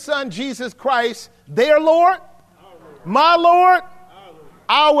 Concerning his son, Jesus Christ, their Lord, my Lord,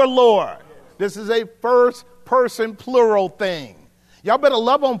 our Lord. This is a first person plural thing. Y'all better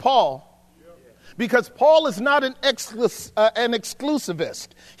love on Paul. Because Paul is not an exclusivist.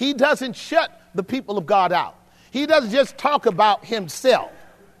 He doesn't shut the people of God out. He doesn't just talk about himself.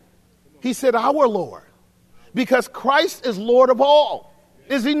 He said, our Lord. Because Christ is Lord of all.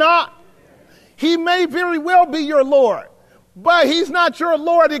 Is he not? He may very well be your Lord, but he's not your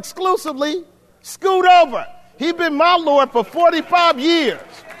Lord exclusively. Scoot over. He's been my Lord for 45 years.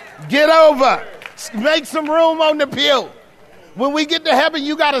 Get over. Make some room on the pew. When we get to heaven,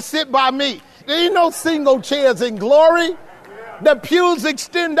 you got to sit by me. There ain't no single chairs in glory. The pews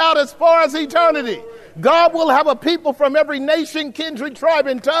extend out as far as eternity. God will have a people from every nation, kindred, tribe,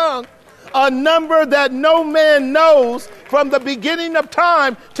 and tongue, a number that no man knows, from the beginning of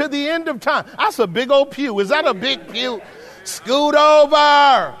time to the end of time. That's a big old pew. Is that a big pew? Scoot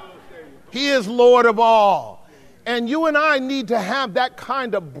over. He is Lord of all. And you and I need to have that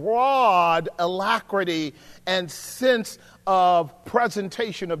kind of broad alacrity and sense of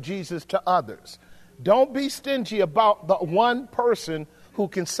presentation of Jesus to others. Don't be stingy about the one person who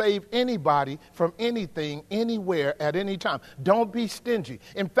can save anybody from anything, anywhere, at any time. Don't be stingy.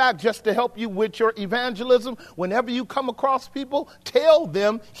 In fact, just to help you with your evangelism, whenever you come across people, tell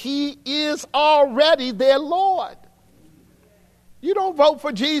them he is already their Lord. You don't vote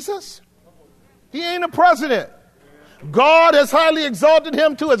for Jesus. He ain't a president. God has highly exalted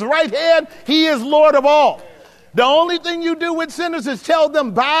him to his right hand. He is Lord of all. The only thing you do with sinners is tell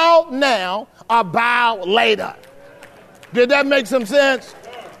them bow now or bow later. Did that make some sense?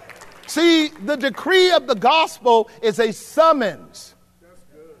 See, the decree of the gospel is a summons.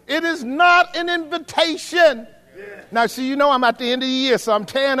 It is not an invitation. Now, see, you know I'm at the end of the year, so I'm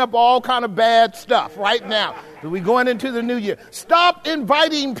tearing up all kind of bad stuff right now. We're going into the new year. Stop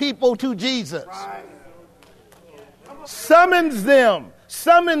inviting people to Jesus. Summons them.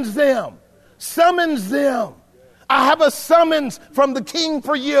 Summons them. Summons them. I have a summons from the King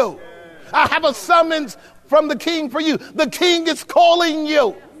for you. I have a summons from the King for you. The King is calling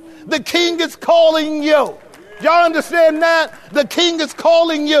you. The King is calling you. Y'all understand that? The King is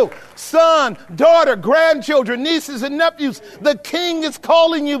calling you. Son, daughter, grandchildren, nieces and nephews. The King is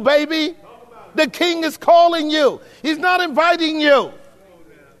calling you, baby. The King is calling you. He's not inviting you.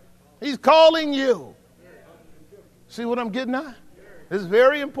 He's calling you. See what I'm getting at? This is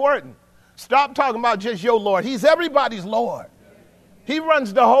very important. Stop talking about just your Lord. He's everybody's Lord. He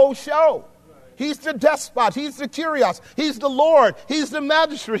runs the whole show. He's the despot. He's the curious. He's the Lord. He's the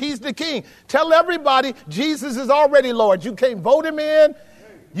magistrate. He's the king. Tell everybody Jesus is already Lord. You can't vote him in.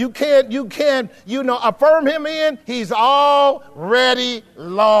 You can't, affirm him in. He's already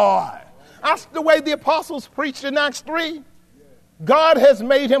Lord. That's the way the apostles preached in Acts 3. God has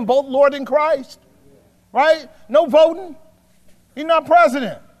made him both Lord and Christ. Right? No voting. He's not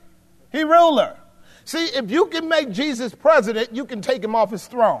president. He's ruler. See, if you can make Jesus president, you can take him off his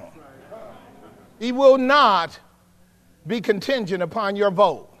throne. He will not be contingent upon your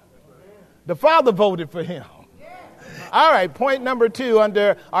vote. The Father voted for him. All right, point number 2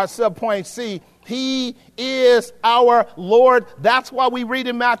 under our subpoint C. He is our Lord. That's why we read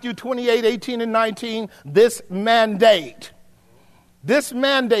in Matthew 28, 18, and 19, this mandate. This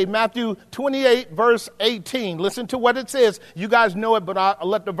mandate, Matthew 28, verse 18. Listen to what it says. You guys know it, but I'll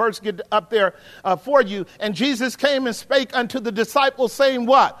let the verse get up there for you. And Jesus came and spake unto the disciples, saying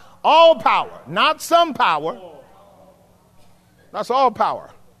what? All power, not some power. That's all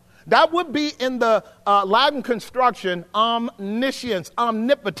power. That would be in the Latin construction, omniscience,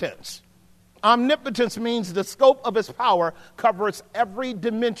 omnipotence. Omnipotence means the scope of his power covers every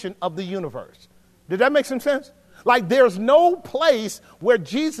dimension of the universe. Did that make some sense? Like there's no place where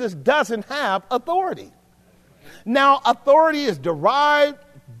Jesus doesn't have authority. Now, authority is derived,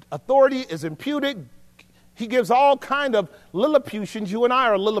 authority is imputed. He gives all kind of Lilliputians. You and I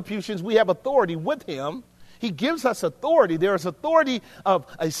are Lilliputians. We have authority with him. He gives us authority. There is authority of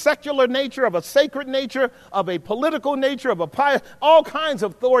a secular nature, of a sacred nature, of a political nature, of a pious, all kinds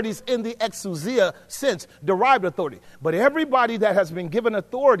of authorities in the exousia sense, derived authority. But everybody that has been given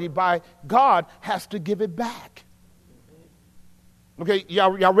authority by God has to give it back. Okay,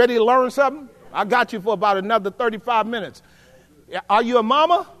 y'all ready to learn something? I got you for about another 35 minutes. Are you a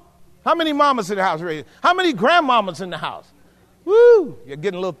mama? How many mamas in the house? How many grandmamas in the house? Woo! You're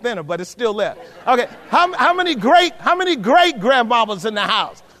getting a little thinner, but it's still there. Okay, how many great grandmamas in the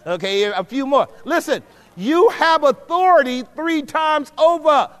house? Okay, a few more. Listen, you have authority 3 times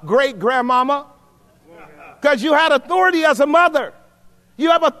over, great grandmama, because you had authority as a mother.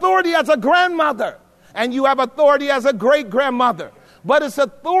 You have authority as a grandmother, and you have authority as a great grandmother. But it's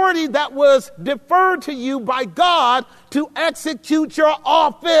authority that was deferred to you by God to execute your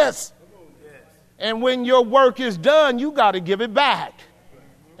office. And when your work is done, you got to give it back.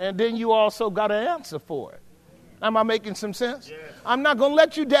 And then you also got to answer for it. Am I making some sense? Yes. I'm not going to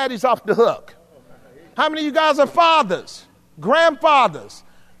let you daddies off the hook. How many of you guys are fathers, grandfathers,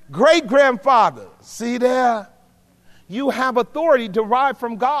 great-grandfathers? See there? You have authority derived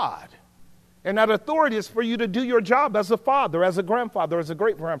from God. And that authority is for you to do your job as a father, as a grandfather, as a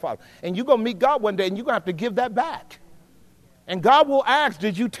great-grandfather. And you're going to meet God one day, and you're going to have to give that back. And God will ask,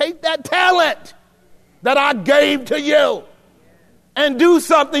 did you take that talent that I gave to you and do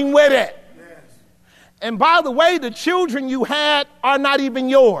something with it? Yes. And by the way, the children you had are not even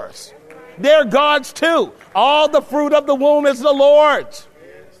yours. They're God's too. All the fruit of the womb is the Lord's.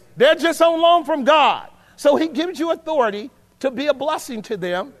 Yes. They're just on loan from God. So he gives you authority to be a blessing to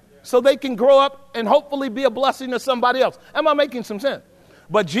them so they can grow up and hopefully be a blessing to somebody else. Am I making some sense?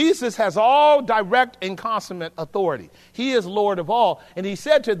 But Jesus has all direct and consummate authority. He is Lord of all. And he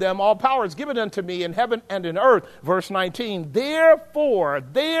said to them, all power is given unto me in heaven and in earth. Verse 19, therefore,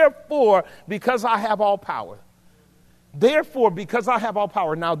 because I have all power. Therefore, because I have all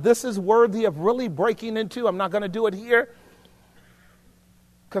power. Now, this is worthy of really breaking into. I'm not going to do it here.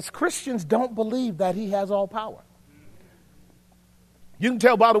 Because Christians don't believe that he has all power. You can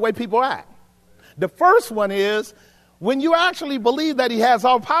tell by the way people act. The first one is, when you actually believe that he has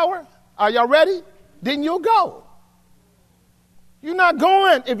all power, are y'all ready? Then you'll go. You're not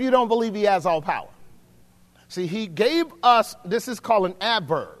going if you don't believe he has all power. See, he gave us, this is called an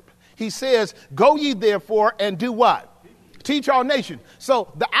adverb. He says, go ye therefore and do what? Teach all nations.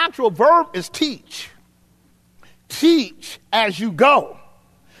 So the actual verb is teach. Teach as you go.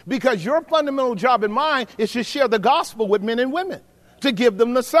 Because your fundamental job and mine is to share the gospel with men and women, to give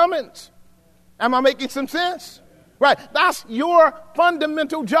them the summons. Am I making some sense? Right. That's your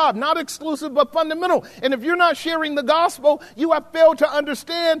fundamental job, not exclusive, but fundamental. And if you're not sharing the gospel, you have failed to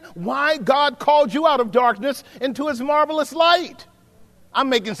understand why God called you out of darkness into his marvelous light. I'm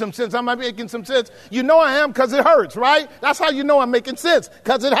making some sense. Am I making some sense? You know I am because it hurts, right? That's how you know I'm making sense,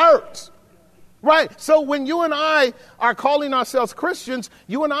 because it hurts. Right. So when you and I are calling ourselves Christians,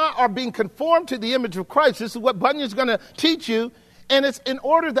 you and I are being conformed to the image of Christ. This is what Bunyan's going to teach you. And it's in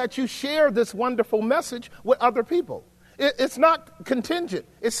order that you share this wonderful message with other people. It's not contingent.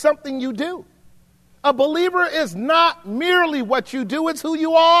 It's something you do. A believer is not merely what you do, it's who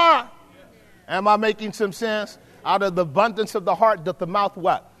you are. Am I making some sense? Out of the abundance of the heart doth the mouth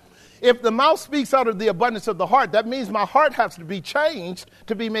what? If the mouth speaks out of the abundance of the heart, that means my heart has to be changed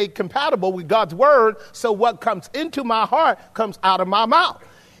to be made compatible with God's word. So what comes into my heart comes out of my mouth.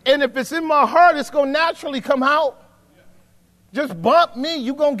 And if it's in my heart, it's going to naturally come out. Just bump me,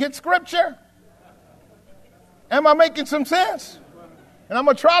 you're going to get scripture. Am I making some sense? And I'm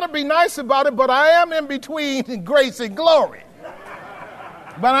going to try to be nice about it, but I am in between grace and glory.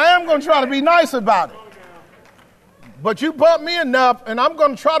 But I am going to try to be nice about it. But you bump me enough, and I'm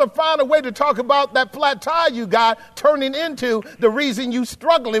going to try to find a way to talk about that flat tire you got turning into the reason you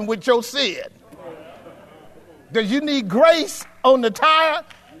struggling with your sin. Because you need grace on the tire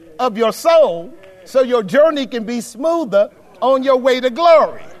of your soul so your journey can be smoother on your way to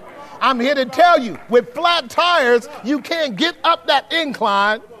glory. I'm here to tell you, with flat tires, you can't get up that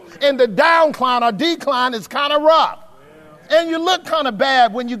incline, and the downcline or decline is kind of rough. And you look kind of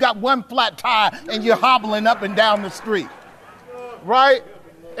bad when you got one flat tire and you're hobbling up and down the street. Right?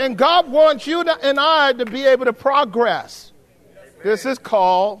 And God wants you and I to be able to progress. This is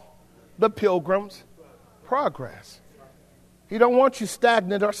called the Pilgrims' progress. He don't want you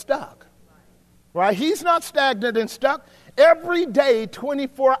stagnant or stuck. Right? He's not stagnant and stuck. Every day,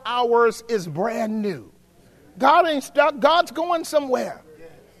 24 hours is brand new. God ain't stuck. God's going somewhere.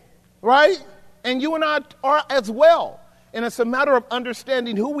 Right? And you and I are as well. And it's a matter of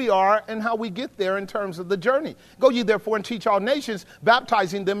understanding who we are and how we get there in terms of the journey. Go ye therefore and teach all nations,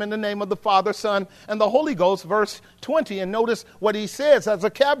 baptizing them in the name of the Father, Son, and the Holy Ghost, verse 20. And notice what he says as a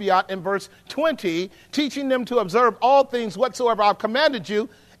caveat in verse 20, teaching them to observe all things whatsoever I've commanded you.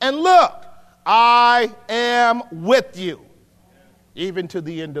 And look, I am with you, even to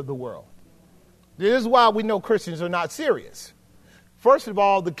the end of the world. This is why we know Christians are not serious. First of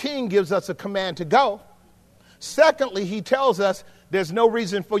all, the king gives us a command to go. Secondly, he tells us there's no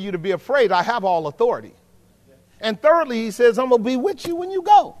reason for you to be afraid. I have all authority. And thirdly, he says, I'm going to be with you when you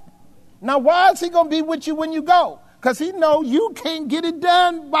go. Now, why is he going to be with you when you go? Because he knows you can't get it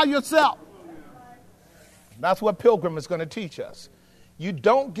done by yourself. That's what Pilgrim is going to teach us. You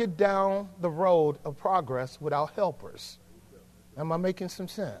don't get down the road of progress without helpers. Am I making some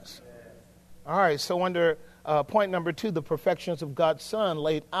sense? All right, so under point number 2, the perfections of God's Son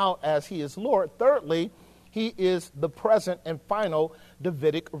laid out as he is Lord. Thirdly, he is the present and final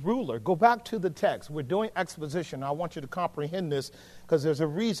Davidic ruler. Go back to the text. We're doing exposition. I want you to comprehend this because there's a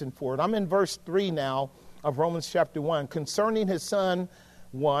reason for it. I'm in verse 3 now of Romans chapter 1. Concerning his son,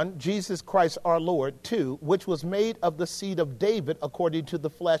 1, Jesus Christ our Lord, 2, which was made of the seed of David according to the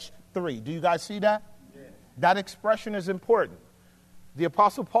flesh, 3. Do you guys see that? Yeah. That expression is important. The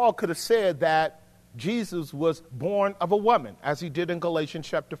Apostle Paul could have said that Jesus was born of a woman, as he did in Galatians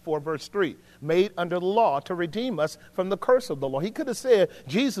chapter 4, verse 3, made under the law to redeem us from the curse of the law. He could have said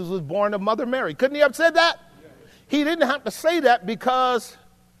Jesus was born of Mother Mary. Couldn't he have said that? He didn't have to say that because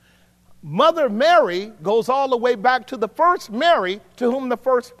Mother Mary goes all the way back to the first Mary to whom the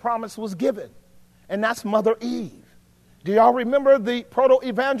first promise was given. And that's Mother Eve. Do y'all remember the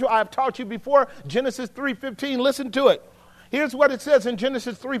proto-evangel I have taught you before? Genesis 3:15. Listen to it. Here's what it says in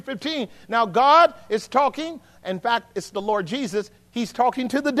Genesis 3:15. Now God is talking. In fact, it's the Lord Jesus. He's talking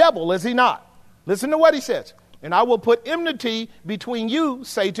to the devil, is he not? Listen to what he says. And I will put enmity between you,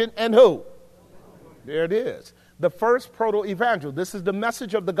 Satan, and who? There it is. The first proto-evangel. This is the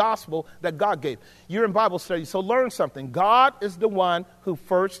message of the gospel that God gave. You're in Bible study, so learn something. God is the one who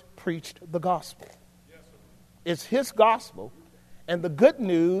first preached the gospel. It's his gospel. And the good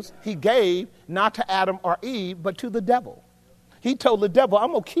news he gave not to Adam or Eve, but to the devil. He told the devil,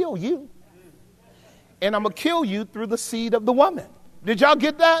 I'm going to kill you. And I'm going to kill you through the seed of the woman. Did y'all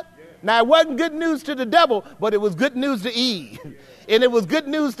get that? Yeah. Now, it wasn't good news to the devil, but it was good news to Eve. And it was good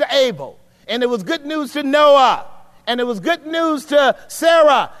news to Abel. And it was good news to Noah. And it was good news to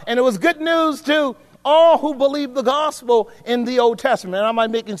Sarah. And it was good news to all who believe the gospel in the Old Testament. Am I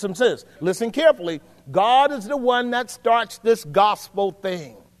making some sense? Listen carefully. God is the one that starts this gospel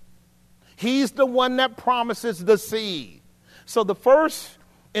thing. He's the one that promises the seed. So the first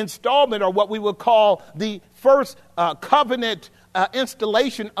installment, or what we would call the first covenant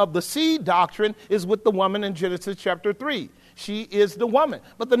installation of the seed doctrine, is with the woman in Genesis chapter 3. She is the woman.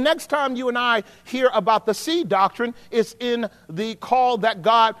 But the next time you and I hear about the seed doctrine is in the call that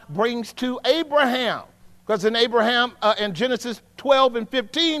God brings to Abraham. Because in Abraham, in Genesis 12 and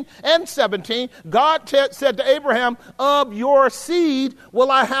 15 and 17, God said to Abraham, of your seed will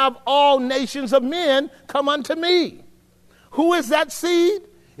I have all nations of men come unto me. Who is that seed?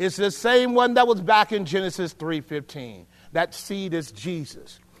 It's the same one that was back in Genesis 3:15. That seed is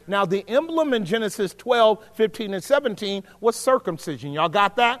Jesus. Now, the emblem in Genesis 12, 15, and 17 was circumcision. Y'all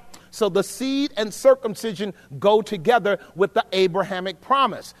got that? So the seed and circumcision go together with the Abrahamic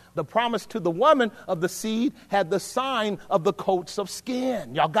promise. The promise to the woman of the seed had the sign of the coats of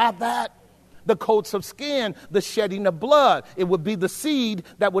skin. Y'all got that? The coats of skin, the shedding of blood. It would be the seed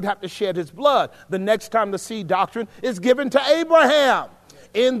that would have to shed his blood. The next time the seed doctrine is given to Abraham.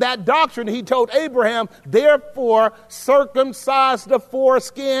 In that doctrine, he told Abraham, therefore, circumcise the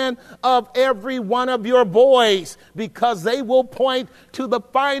foreskin of every one of your boys, because they will point to the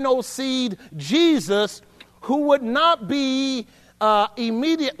final seed, Jesus, who would not be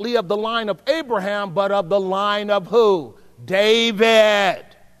immediately of the line of Abraham, but of the line of who? David.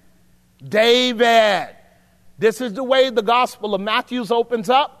 David. This is the way the Gospel of Matthew opens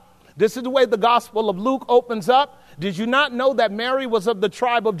up. This is the way the Gospel of Luke opens up. Did you not know that Mary was of the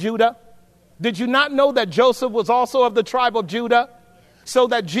tribe of Judah? Did you not know that Joseph was also of the tribe of Judah? So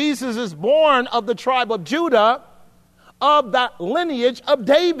that Jesus is born of the tribe of Judah, of the lineage of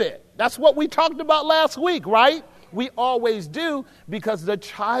David. That's what we talked about last week, right? We always do, because the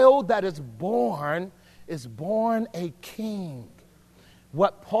child that is born a king.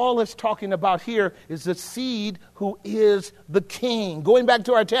 What Paul is talking about here is the seed who is the king. Going back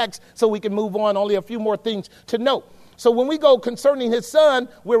to our text so we can move on, only a few more things to note. So when we go concerning his son,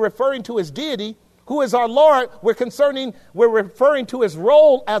 we're referring to his deity, who is our Lord. We're referring to his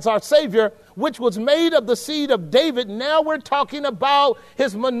role as our Savior, which was made of the seed of David. Now we're talking about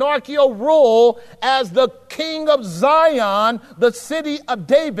his monarchical rule as the king of Zion, the city of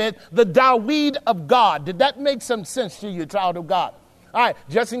David, the Dawid of God. Did that make some sense to you, child of God? All right,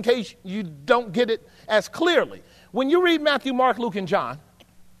 just in case you don't get it as clearly. When you read Matthew, Mark, Luke, and John,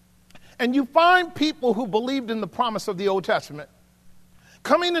 and you find people who believed in the promise of the Old Testament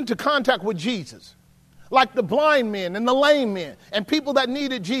coming into contact with Jesus, like the blind men and the lame men and people that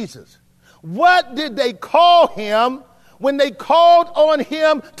needed Jesus, what did they call him when they called on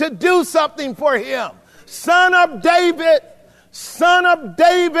him to do something for him? Son of David,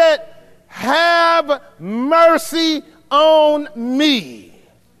 have mercy on me.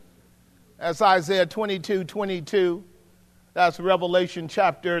 That's Isaiah 22:22. That's Revelation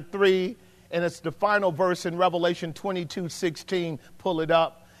chapter 3. And it's the final verse in Revelation 22:16. Pull it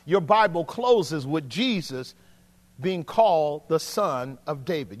up. Your Bible closes with Jesus being called the Son of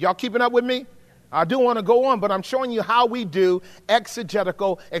David. Y'all keeping up with me? I do want to go on, but I'm showing you how we do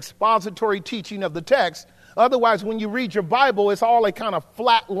exegetical, expository teaching of the text. Otherwise, when you read your Bible, it's all a kind of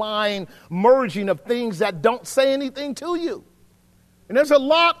flat line merging of things that don't say anything to you. And there's a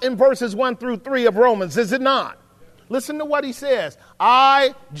lot in verses 1 through 3 of Romans, is it not? Listen to what he says.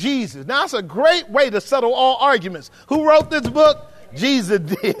 I, Jesus. Now, that's a great way to settle all arguments. Who wrote this book? Jesus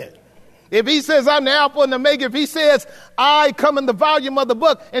did. If he says, I'm the Alpha and the Omega, if he says, I come in the volume of the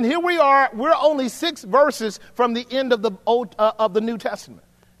book, and here we are, we're only 6 verses from the end of the New Testament.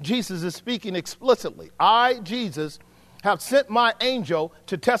 Jesus is speaking explicitly. I, Jesus, have sent my angel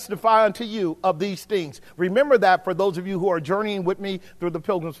to testify unto you of these things. Remember that for those of you who are journeying with me through the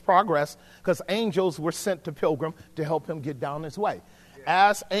Pilgrim's Progress, because angels were sent to Pilgrim to help him get down his way.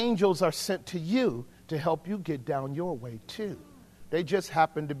 As angels are sent to you to help you get down your way too. They just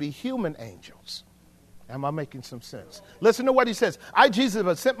happen to be human angels. Am I making some sense? Listen to what he says. I, Jesus,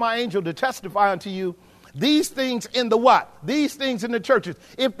 have sent my angel to testify unto you these things in the what? These things in the churches.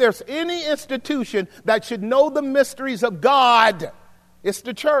 If there's any institution that should know the mysteries of God, it's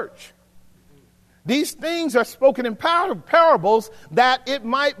the church. These things are spoken in parables that it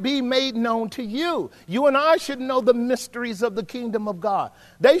might be made known to you. You and I should know the mysteries of the kingdom of God.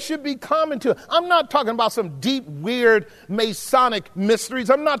 They should be common to. I'm not talking about some deep, weird, Masonic mysteries.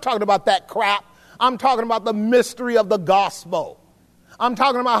 I'm not talking about that crap. I'm talking about the mystery of the gospel. I'm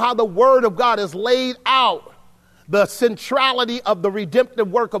talking about how the word of God is laid out. the centrality of the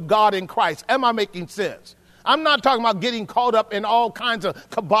redemptive work of God in Christ. Am I making sense? I'm not talking about getting caught up in all kinds of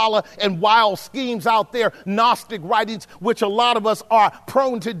Kabbalah and wild schemes out there, Gnostic writings, which a lot of us are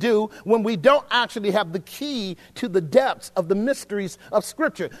prone to do when we don't actually have the key to the depths of the mysteries of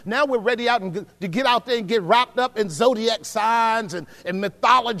Scripture. Now we're ready to get out there and get wrapped up in zodiac signs and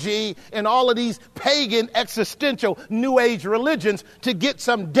mythology and all of these pagan existential New Age religions to get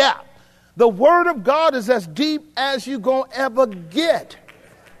some depth. The Word of God is as deep as you're going to ever get.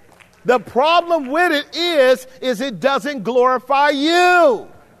 The problem with it is it doesn't glorify you.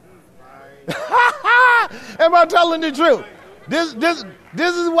 Am I telling the truth? This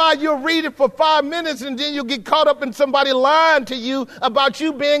is why you'll read it for 5 minutes and then you'll get caught up in somebody lying to you about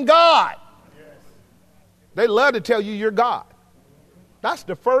you being God. They love to tell you you're God. That's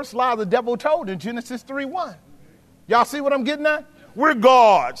the first lie the devil told in Genesis 3:1. Y'all see what I'm getting at? We're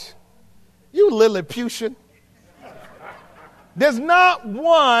gods. You Lilliputian. There's not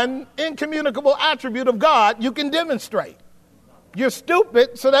one incommunicable attribute of God you can demonstrate. You're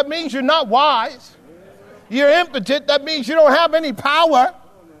stupid, so that means you're not wise. You're impotent, that means you don't have any power.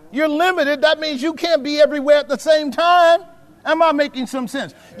 You're limited, that means you can't be everywhere at the same time. Am I making some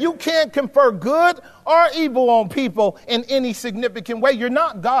sense? You can't confer good or evil on people in any significant way. You're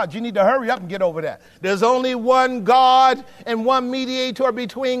not God. You need to hurry up and get over that. There's only one God and one mediator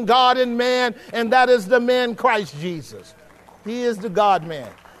between God and man, and that is the man Christ Jesus. He is the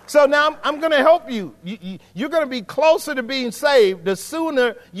God-man. So now I'm going to help you. You're going to be closer to being saved the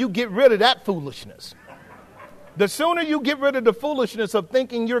sooner you get rid of that foolishness. The sooner you get rid of the foolishness of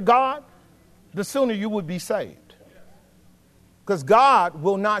thinking you're God, the sooner you would be saved. Because God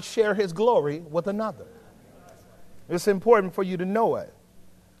will not share his glory with another. It's important for you to know it.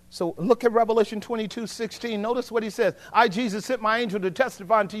 So look at Revelation 22:16. Notice what he says. I, Jesus, sent my angel to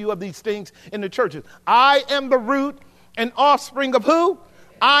testify unto you of these things in the churches. I am the root and offspring of who?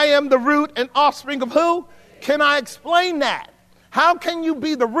 I am the root and offspring of who? Can I explain that? How can you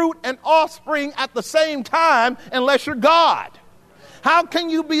be the root and offspring at the same time unless you're God? How can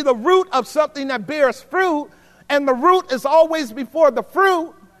you be the root of something that bears fruit and the root is always before the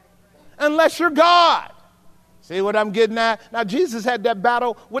fruit unless you're God? See what I'm getting at? Now, Jesus had that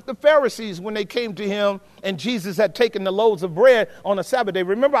battle with the Pharisees when they came to him and Jesus had taken the loaves of bread on a Sabbath day.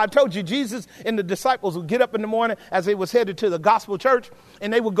 Remember, I told you Jesus and the disciples would get up in the morning as they was headed to the gospel church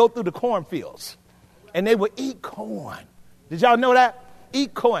and they would go through the cornfields and they would eat corn. Did y'all know that?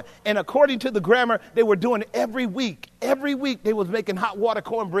 Eat corn. And according to the grammar, they were doing it every week. Every week they was making hot water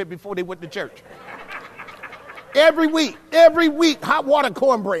cornbread before they went to church. Every week, hot water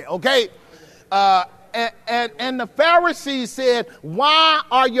cornbread, okay? And the Pharisees said, why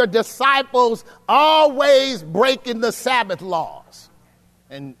are your disciples always breaking the Sabbath laws?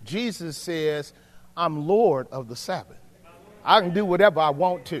 And Jesus says, I'm Lord of the Sabbath. I can do whatever I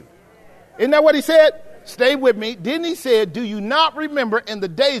want to. Isn't that what he said? Stay with me. Then he said, do you not remember in the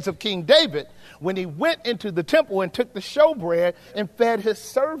days of King David when he went into the temple and took the showbread and fed his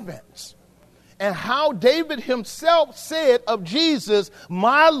servants? And how David himself said of Jesus,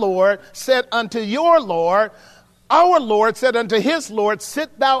 my Lord said unto your Lord, our Lord said unto his Lord,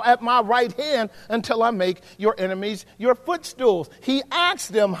 sit thou at my right hand until I make your enemies your footstools. He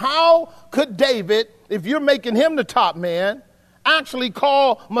asked them, how could David, if you're making him the top man, actually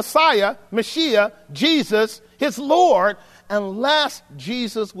call Messiah, Mashiach, Jesus, his Lord, unless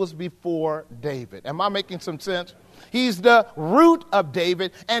Jesus was before David? Am I making some sense? He's the root of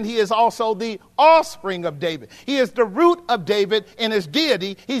David, and he is also the offspring of David. He is the root of David in his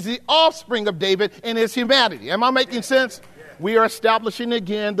deity. He's the offspring of David in his humanity. Am I making sense? We are establishing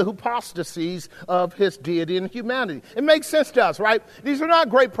again the hypostases of his deity and humanity. It makes sense to us, right? These are not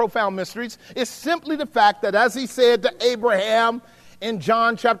great, profound mysteries. It's simply the fact that, as he said to Abraham in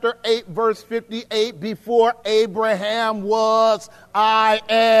John chapter 8, verse 58, before Abraham was, I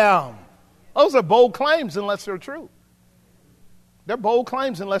am. Those are bold claims unless they're true. They're bold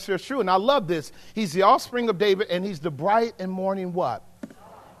claims unless they're true. And I love this. He's the offspring of David, and he's the bright and morning what?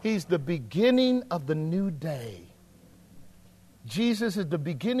 He's the beginning of the new day. Jesus is the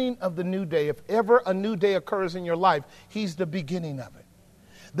beginning of the new day. If ever a new day occurs in your life, he's the beginning of it.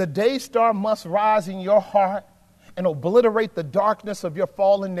 The day star must rise in your heart and obliterate the darkness of your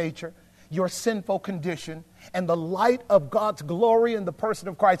fallen nature, your sinful condition, and the light of God's glory in the person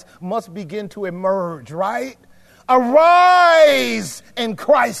of Christ must begin to emerge, right? Arise, and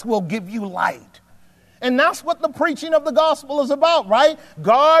Christ will give you light. And that's what the preaching of the gospel is about, right?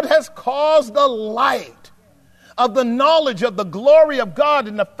 God has caused the light of the knowledge of the glory of God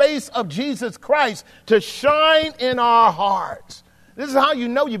in the face of Jesus Christ to shine in our hearts. This is how you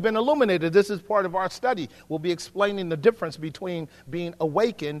know you've been illuminated. This is part of our study. We'll be explaining the difference between being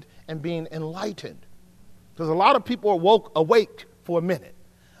awakened and being enlightened. Because a lot of people are awake for a minute.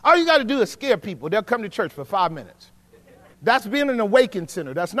 All you got to do is scare people. They'll come to church for 5 minutes. That's being an awakened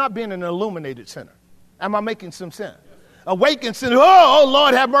sinner. That's not being an illuminated sinner. Am I making some sense? Awakened sinner, oh,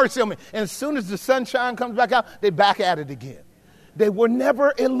 Lord, have mercy on me. And as soon as the sunshine comes back out, they back at it again. They were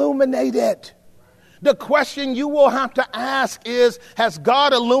never illuminated. The question you will have to ask is, has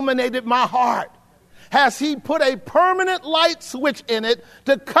God illuminated my heart? Has he put a permanent light switch in it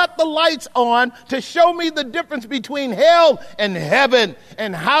to cut the lights on to show me the difference between hell and heaven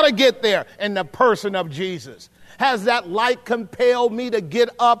and how to get there in the person of Jesus? Has that light compelled me to get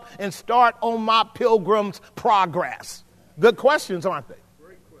up and start on my pilgrim's progress? Good questions, aren't they?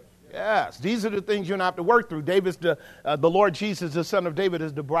 Great question. Yes, these are the things you're going to have to work through. David's the Lord Jesus, the Son of David,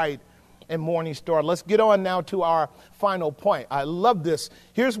 is the bright and morning star. Let's get on now to our final point. I love this.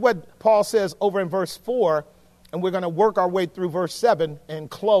 Here's what Paul says over in verse 4, and we're going to work our way through verse 7 and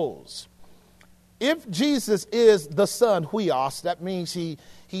close. If Jesus is the Son, huios, that means he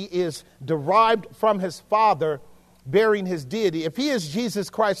is derived from his Father, bearing his deity. If he is Jesus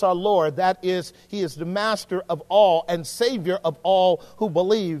Christ our Lord, that is, he is the master of all and Savior of all who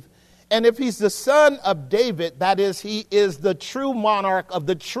believe. And if he's the son of David, that is, he is the true monarch of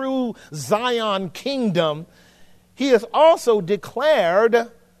the true Zion kingdom, he is also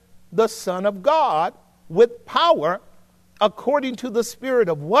declared the Son of God with power according to the Spirit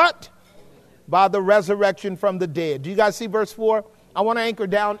of what? By the resurrection from the dead. Do you guys see verse 4? I want to anchor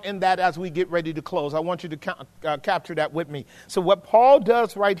down in that as we get ready to close. I want you to capture that with me. So what Paul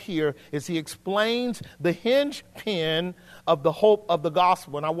does right here is he explains the hinge pin of the hope of the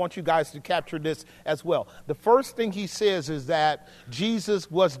gospel. And I want you guys to capture this as well. The first thing he says is that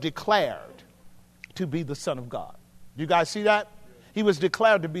Jesus was declared to be the Son of God. You guys see that? He was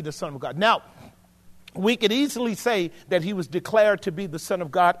declared to be the Son of God. Now, we could easily say that he was declared to be the Son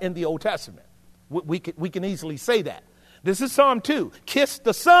of God in the Old Testament. We can easily say that. This is Psalm 2. Kiss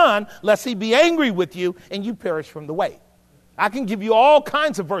the Son, lest he be angry with you, and you perish from the way. I can give you all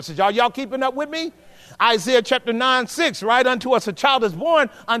kinds of verses. Y'all keeping up with me? Isaiah chapter 9:6, right? Unto us a child is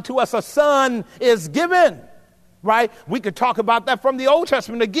born, unto us a son is given. Right? We could talk about that from the Old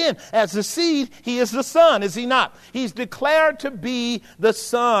Testament again. As the seed, he is the Son, is he not? He's declared to be the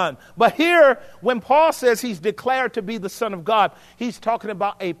Son. But here, when Paul says he's declared to be the Son of God, he's talking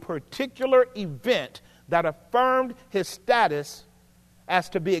about a particular event that affirmed his status as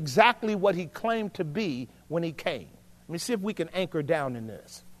to be exactly what he claimed to be when he came. Let me see if we can anchor down in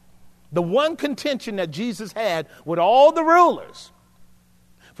this. The one contention that Jesus had with all the rulers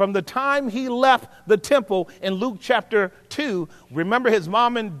from the time he left the temple in Luke chapter 2, remember his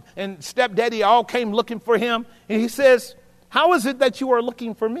mom and stepdaddy all came looking for him. And he says, how is it that you are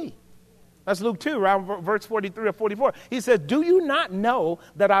looking for me? That's Luke 2, around verse 43 or 44. He says, do you not know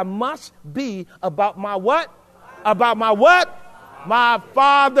that I must be about my what? About my what? My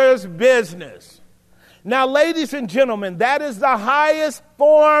Father's business. Now, ladies and gentlemen, that is the highest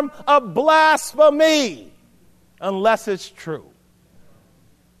form of blasphemy, unless it's true.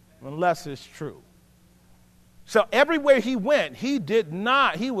 Unless it's true. So everywhere he went, he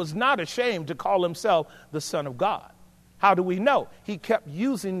was not ashamed to call himself the Son of God. How do we know? He kept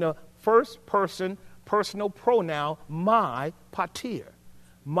using the first person personal pronoun, my pater,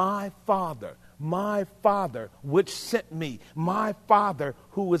 my Father, which sent me, my Father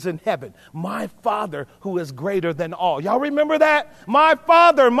who is in heaven, my Father who is greater than all. Y'all remember that? My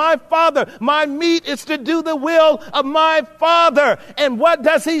Father, my meat is to do the will of my Father. And what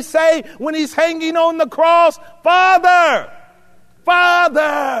does he say when he's hanging on the cross? Father.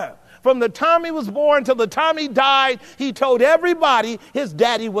 From the time he was born till the time he died, he told everybody his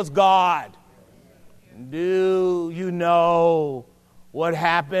daddy was God. Do you know what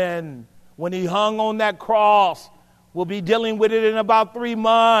happened when he hung on that cross? We'll be dealing with it in about 3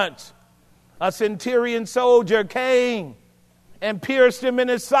 months. A centurion soldier came and pierced him in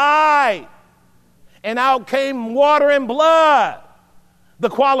his side, and out came water and blood, the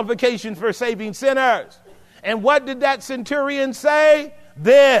qualifications for saving sinners. And what did that centurion say?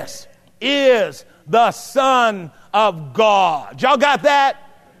 This is the Son of God. Y'all got that?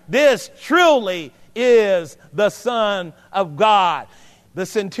 This truly is the Son of God. The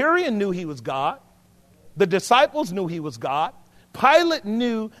centurion knew he was God. The disciples knew he was God. Pilate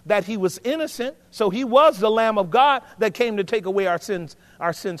knew that he was innocent, so he was the Lamb of God that came to take away our sins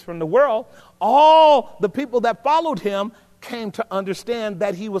from the world. All the people that followed him came to understand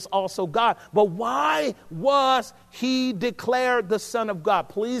that he was also God. But why was he declared the Son of God?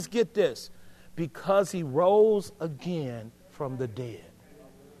 Please get this. Because he rose again from the dead.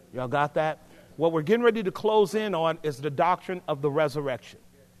 Y'all got that? What we're getting ready to close in on is the doctrine of the resurrection.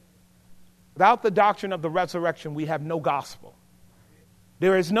 Without the doctrine of the resurrection, we have no gospel.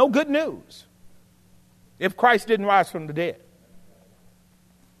 There is no good news if Christ didn't rise from the dead.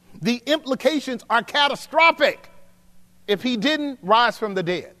 The implications are catastrophic if he didn't rise from the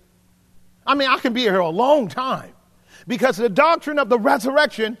dead. I mean, I can be here a long time because the doctrine of the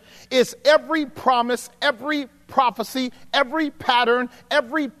resurrection is every promise, every prophecy, every pattern,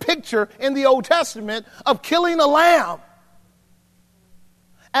 every picture in the Old Testament of killing a lamb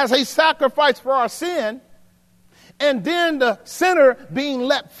as a sacrifice for our sin, and then the sinner being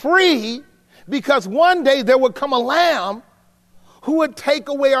let free because one day there would come a lamb who would take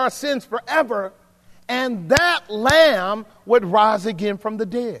away our sins forever, and that lamb would rise again from the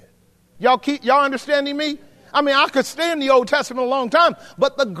dead. Y'all understanding me? I mean, I could stay in the Old Testament a long time,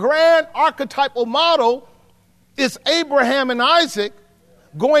 but the grand archetypal model is Abraham and Isaac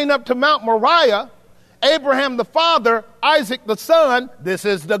going up to Mount Moriah, Abraham the father, Isaac the son. This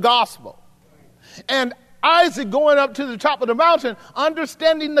is the gospel. And Isaac going up to the top of the mountain,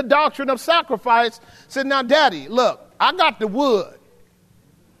 understanding the doctrine of sacrifice, said, now, Daddy, look, I got the wood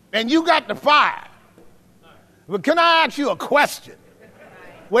and you got the fire. But can I ask you a question?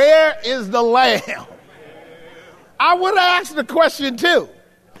 Where is the lamb? I would have asked the question too.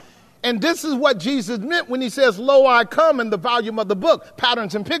 And this is what Jesus meant when he says, lo, I come, in the volume of the book,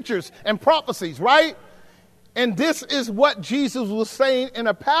 patterns and pictures and prophecies, right? And this is what Jesus was saying in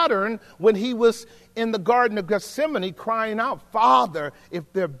a pattern when he was in the Garden of Gethsemane crying out, Father,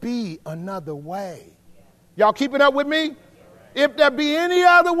 if there be another way. Y'all keeping up with me? If there be any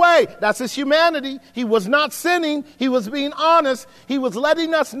other way. That's his humanity. He was not sinning. He was being honest. He was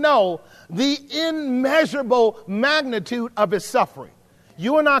letting us know the immeasurable magnitude of his suffering.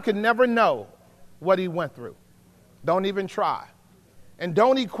 You and I can never know what he went through. Don't even try. And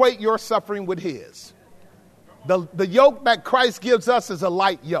don't equate your suffering with his. The yoke that Christ gives us is a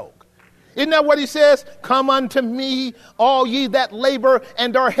light yoke. Isn't that what he says? Come unto me, all ye that labor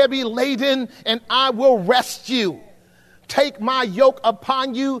and are heavy laden, and I will rest you. Take my yoke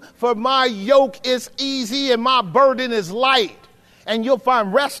upon you, for my yoke is easy and my burden is light. And you'll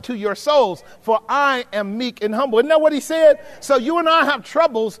find rest to your souls, for I am meek and humble. Isn't that what he said? So you and I have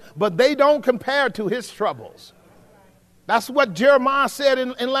troubles, but they don't compare to his troubles. That's what Jeremiah said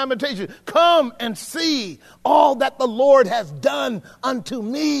in Lamentation. Come and see all that the Lord has done unto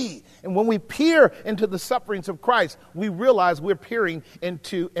me. And when we peer into the sufferings of Christ, we realize we're peering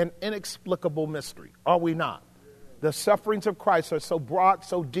into an inexplicable mystery. Are we not? The sufferings of Christ are so broad,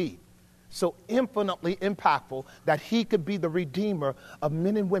 so deep, so infinitely impactful that he could be the redeemer of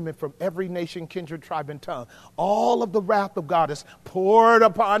men and women from every nation, kindred, tribe, and tongue. All of the wrath of God is poured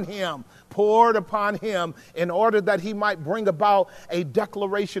upon him in order that he might bring about a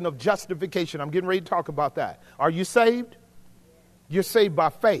declaration of justification. I'm getting ready to talk about that. Are you saved? You're saved by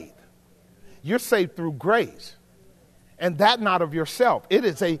faith. You're saved through grace. And that not of yourself. It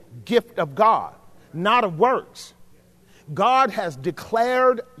is a gift of God, not of works. God has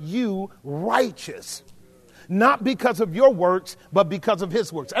declared you righteous, not because of your works, but because of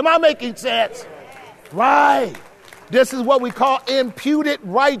his works. Am I making sense? Right. This is what we call imputed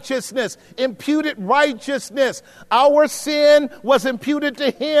righteousness. Imputed righteousness. Our sin was imputed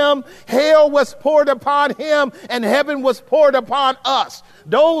to him. Hell was poured upon him, and heaven was poured upon us.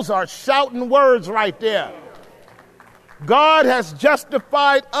 Those are shouting words right there. God has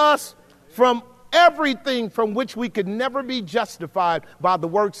justified us from everything from which we could never be justified by the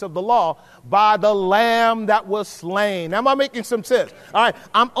works of the law, by the Lamb that was slain. Am I making some sense? All right,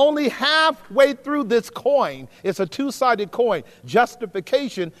 I'm only halfway through this coin. It's a two-sided coin.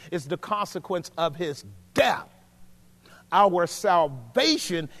 Justification is the consequence of his death. Our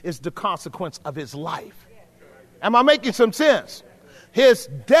salvation is the consequence of his life. Am I making some sense? His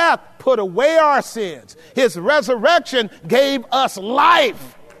death put away our sins. His resurrection gave us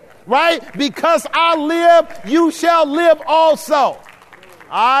life. Right? Because I live, you shall live also.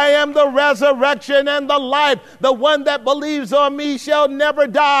 I am the resurrection and the life. The one that believes on me shall never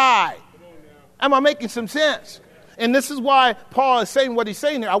die. Am I making some sense? And this is why Paul is saying what he's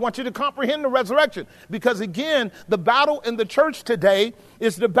saying here. I want you to comprehend the resurrection. Because again, the battle in the church today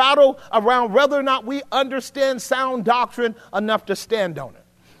is the battle around whether or not we understand sound doctrine enough to stand on it.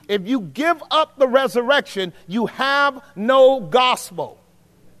 If you give up the resurrection, you have no gospel.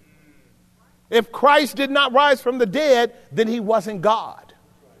 If Christ did not rise from the dead, then he wasn't God.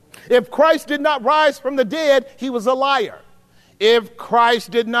 If Christ did not rise from the dead, he was a liar. If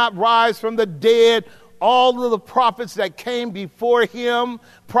Christ did not rise from the dead, all of the prophets that came before him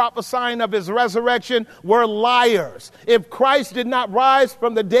prophesying of his resurrection were liars. If Christ did not rise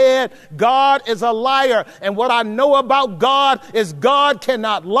from the dead, God is a liar. And what I know about God is God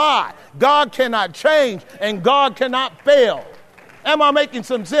cannot lie, God cannot change, and God cannot fail. Am I making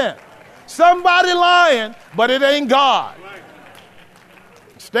some sense? Somebody lying, but it ain't God.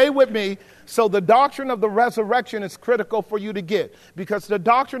 Stay with me. So the doctrine of the resurrection is critical for you to get, because the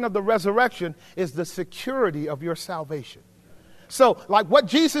doctrine of the resurrection is the security of your salvation. So like what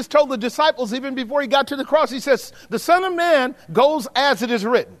Jesus told the disciples even before he got to the cross, he says, the Son of Man goes as it is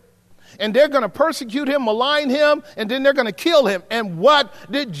written. And they're going to persecute him, malign him, and then they're going to kill him. And what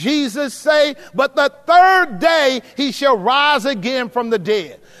did Jesus say? But the third day he shall rise again from the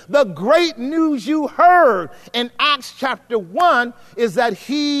dead. The great news you heard in Acts chapter 1 is that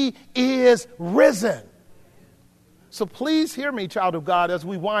he is risen. So please hear me, child of God, as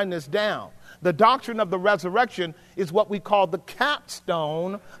we wind this down. The doctrine of the resurrection is what we call the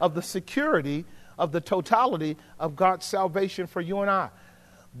capstone of the security of the totality of God's salvation for you and I.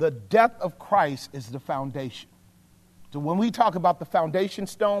 The death of Christ is the foundation. So when we talk about the foundation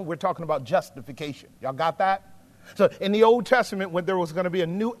stone, we're talking about justification. Y'all got that? So in the Old Testament, when there was going to be a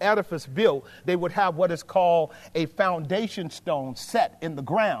new edifice built, they would have what is called a foundation stone set in the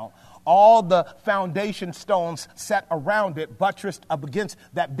ground. All the foundation stones set around it, buttressed up against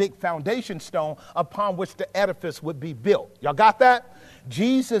that big foundation stone upon which the edifice would be built. Y'all got that?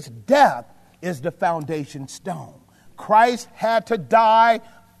 Jesus' death is the foundation stone. Christ had to die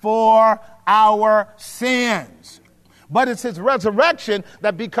for our sins. But it's his resurrection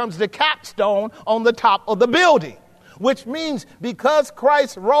that becomes the capstone on the top of the building, which means because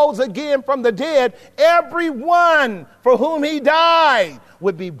Christ rose again from the dead, everyone for whom he died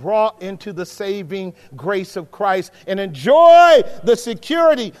would be brought into the saving grace of Christ and enjoy the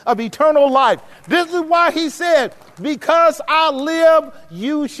security of eternal life. This is why he said, because I live,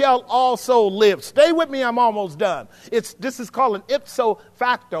 you shall also live. Stay with me, I'm almost done. This is called an ipso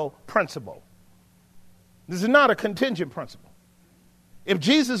facto principle. This is not a contingent principle. If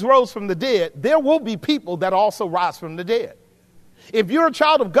Jesus rose from the dead, there will be people that also rise from the dead. If you're a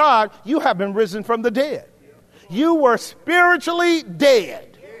child of God, you have been risen from the dead. You were spiritually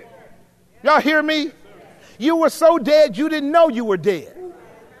dead. Y'all hear me? You were so dead you didn't know you were dead.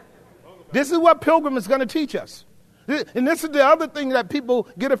 This is what Pilgrim is going to teach us. And this is the other thing that people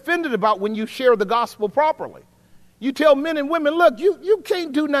get offended about when you share the gospel properly. You tell men and women, look, you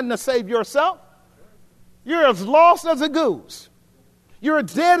can't do nothing to save yourself. You're as lost as a goose. You're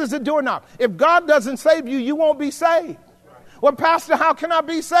as dead as a doorknob. If God doesn't save you, you won't be saved. Well, Pastor, how can I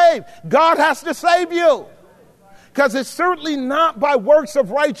be saved? God has to save you. Because it's certainly not by works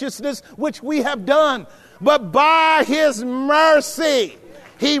of righteousness which we have done, but by his mercy.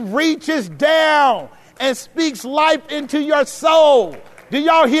 He reaches down and speaks life into your soul. Do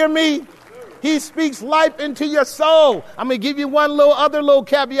y'all hear me? He speaks life into your soul. I'm going to give you one other little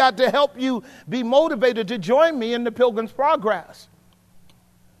caveat to help you be motivated to join me in the Pilgrim's Progress.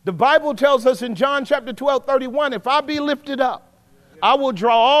 The Bible tells us in John chapter 12:31, if I be lifted up, I will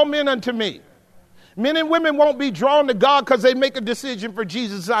draw all men unto me. Men and women won't be drawn to God because they make a decision for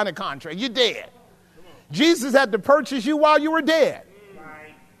Jesus to sign a contract. You're dead. Jesus had to purchase you while you were dead.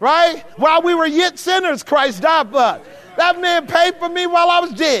 Right? While we were yet sinners, Christ died for us. That man paid for me while I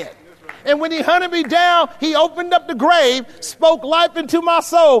was dead. And when he hunted me down, he opened up the grave, spoke life into my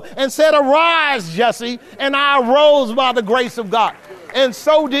soul, and said, arise, Jesse. And I arose by the grace of God. And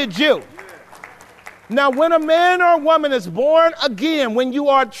so did you. Now, when a man or a woman is born again, when you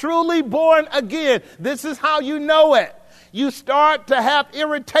are truly born again, this is how you know it. You start to have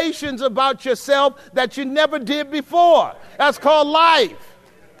irritations about yourself that you never did before. That's called life.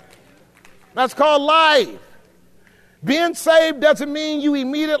 That's called life. Being saved doesn't mean you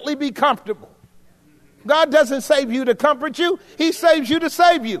immediately be comfortable. God doesn't save you to comfort you. He saves you to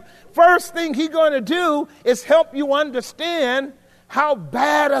save you. First thing he's going to do is help you understand how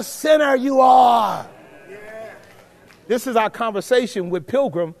bad a sinner you are. This is our conversation with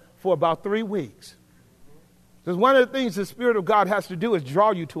Pilgrim for about 3 weeks. Because one of the things the Spirit of God has to do is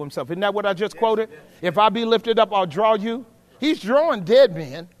draw you to himself. Isn't that what I just quoted? If I be lifted up, I'll draw you. He's drawing dead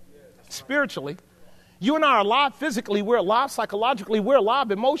men spiritually. You and I are alive physically. We're alive psychologically. We're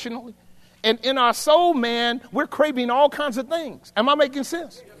alive emotionally. And in our soul, man, we're craving all kinds of things. Am I making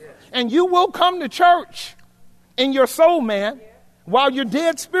sense? And you will come to church in your soul, man, while you're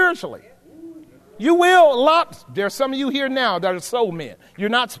dead spiritually. You will. There's some of you here now that are soul men. You're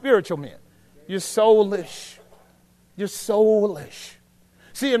not spiritual men. You're soulish. You're soulish.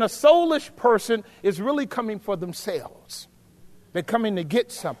 See, and a soulish person is really coming for themselves. They're coming to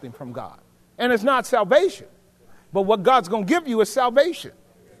get something from God. And it's not salvation. But what God's going to give you is salvation.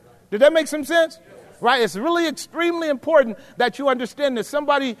 Did that make some sense? Right? It's really extremely important that you understand this.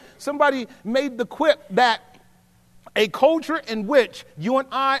 Somebody made the quip that a culture in which you and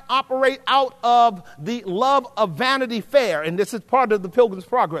I operate out of the love of Vanity Fair, and this is part of the Pilgrim's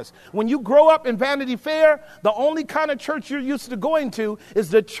Progress. When you grow up in Vanity Fair, the only kind of church you're used to going to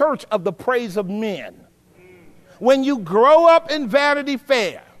is the church of the praise of men. When you grow up in Vanity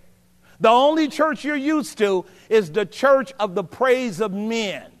Fair, the only church you're used to is the church of the praise of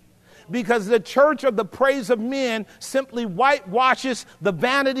men. Because the church of the praise of men simply whitewashes the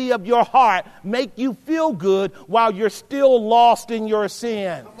vanity of your heart, make you feel good while you're still lost in your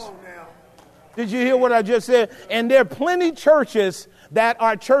sins. Did you hear what I just said? And there are plenty churches that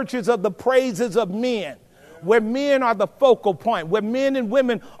are churches of the praises of men, where men are the focal point, where men and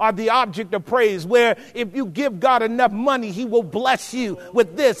women are the object of praise, where if you give God enough money, he will bless you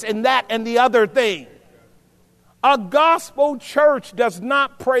with this and that and the other thing. A gospel church does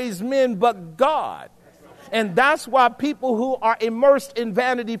not praise men but God. And that's why people who are immersed in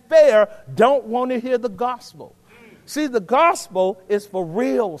Vanity Fair don't want to hear the gospel. See, the gospel is for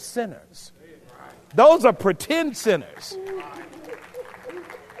real sinners. Those are pretend sinners.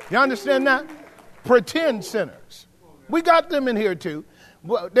 You understand that? Pretend sinners. We got them in here too.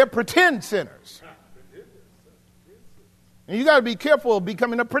 They're pretend sinners. And you got to be careful of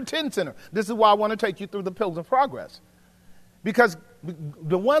becoming a pretend sinner. This is why I want to take you through the Pilgrim's Progress. Because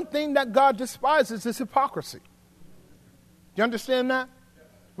the one thing that God despises is hypocrisy. Do you understand that?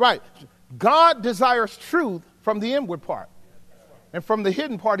 Right. God desires truth from the inward part. And from the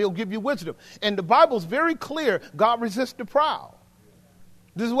hidden part, he'll give you wisdom. And the Bible's very clear. God resists the proud.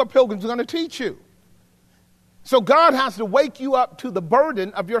 This is what Pilgrims are going to teach you. So God has to wake you up to the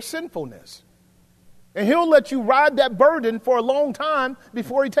burden of your sinfulness. And he'll let you ride that burden for a long time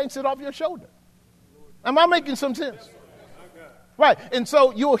before he takes it off your shoulder. Am I making some sense? Right. And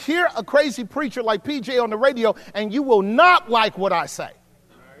so you'll hear a crazy preacher like PJ on the radio, and you will not like what I say.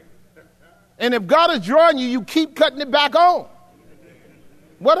 And if God is drawing you, you keep cutting it back on.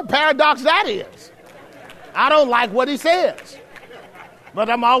 What a paradox that is. I don't like what he says, but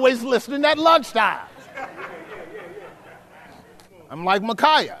I'm always listening at lunchtime. I'm like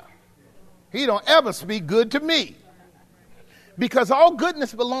Micaiah. He don't ever speak good to me. Because all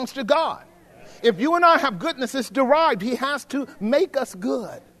goodness belongs to God. If you and I have goodness, it's derived. He has to make us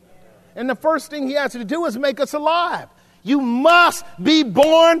good. And the first thing he has to do is make us alive. You must be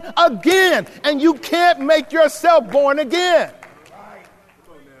born again. And you can't make yourself born again.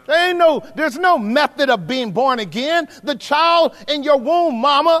 There's no method of being born again. The child in your womb,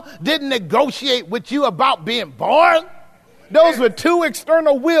 mama, didn't negotiate with you about being born. Those were two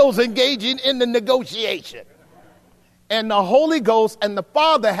external wills engaging in the negotiation. And the Holy Ghost and the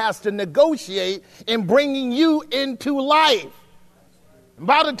Father has to negotiate in bringing you into life.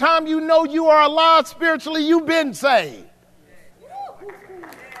 By the time you know you are alive spiritually, you've been saved.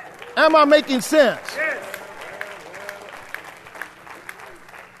 Am I making sense?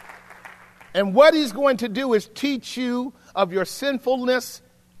 And what he's going to do is teach you of your sinfulness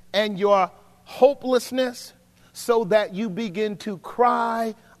and your hopelessness, so that you begin to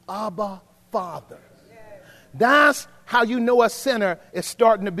cry, Abba, Father. That's how you know a sinner is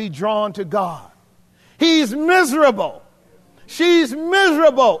starting to be drawn to God. He's miserable. She's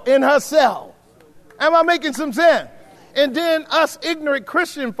miserable in herself. Am I making some sense? And then us ignorant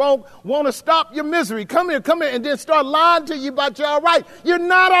Christian folk want to stop your misery. Come here, and then start lying to you about you're all right. You're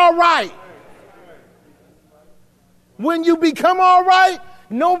not all right. When you become all right,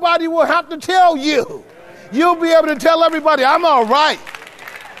 nobody will have to tell you. You'll be able to tell everybody, I'm all right.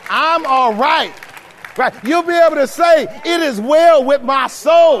 I'm all right. Right? You'll be able to say, it is well with my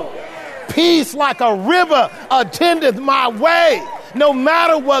soul. Peace like a river attendeth my way. No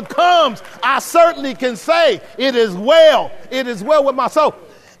matter what comes, I certainly can say, it is well. It is well with my soul.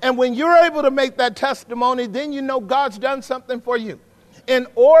 And when you're able to make that testimony, then you know God's done something for you. In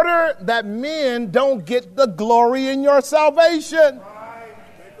order that men don't get the glory in your salvation.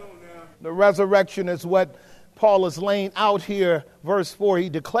 The resurrection is what Paul is laying out here. Verse 4, he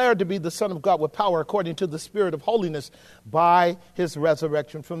declared to be the Son of God with power according to the Spirit of holiness by his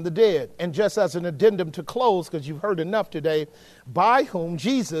resurrection from the dead. And just as an addendum to close, because you've heard enough today, by whom,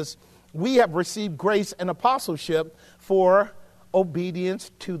 Jesus, we have received grace and apostleship for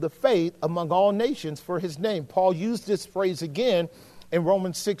obedience to the faith among all nations for his name. Paul used this phrase again in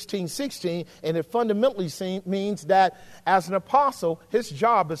Romans 16:16, and it fundamentally means that as an apostle, his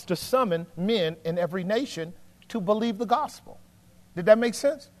job is to summon men in every nation to believe the gospel. Did that make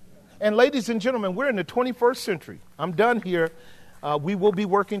sense? And ladies and gentlemen, we're in the 21st century. I'm done here. We will be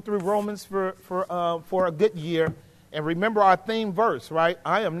working through Romans for a good year. And remember our theme verse, right?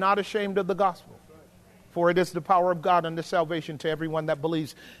 I am not ashamed of the gospel, for it is the power of God unto salvation to everyone that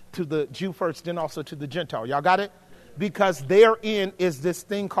believes, to the Jew first, then also to the Gentile. Y'all got it? Because therein is this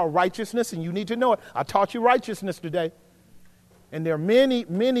thing called righteousness, and you need to know it. I taught you righteousness today. And there are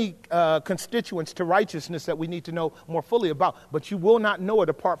many constituents to righteousness that we need to know more fully about, but you will not know it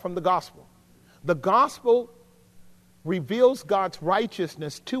apart from the gospel. The gospel reveals God's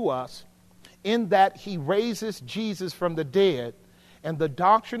righteousness to us in that he raises Jesus from the dead, and the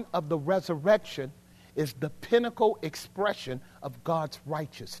doctrine of the resurrection is the pinnacle expression of God's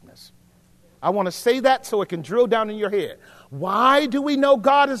righteousness. I want to say that so it can drill down in your head. Why do we know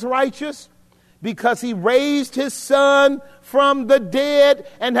God is righteous? Because he raised his son from the dead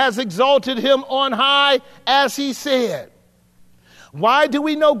and has exalted him on high, as he said. Why do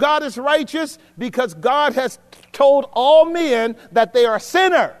we know God is righteous? Because God has told all men that they are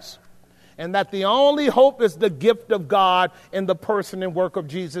sinners and that the only hope is the gift of God in the person and work of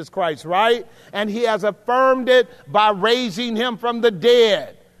Jesus Christ, right? And he has affirmed it by raising him from the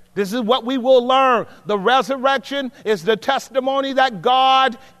dead. This is what we will learn. The resurrection is the testimony that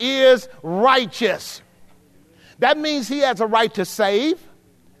God is righteous. That means he has a right to save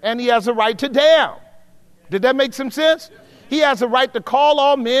and he has a right to damn. Did that make some sense? He has a right to call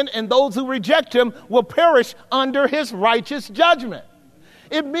all men, and those who reject him will perish under his righteous judgment.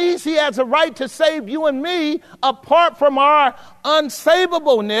 It means he has a right to save you and me apart from our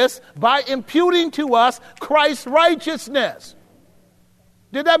unsavableness by imputing to us Christ's righteousness.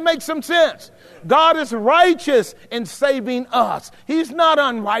 Did that make some sense? God is righteous in saving us. He's not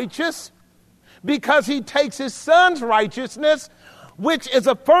unrighteous because he takes his son's righteousness, which is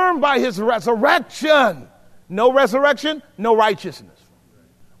affirmed by his resurrection. No resurrection, no righteousness.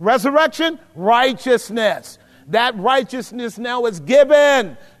 Resurrection, righteousness. That righteousness now is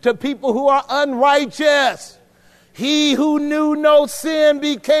given to people who are unrighteous. He who knew no sin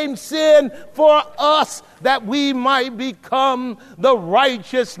became sin for us, that we might become the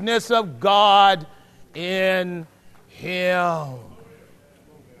righteousness of God in him.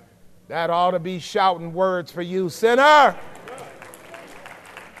 That ought to be shouting words for you, sinner.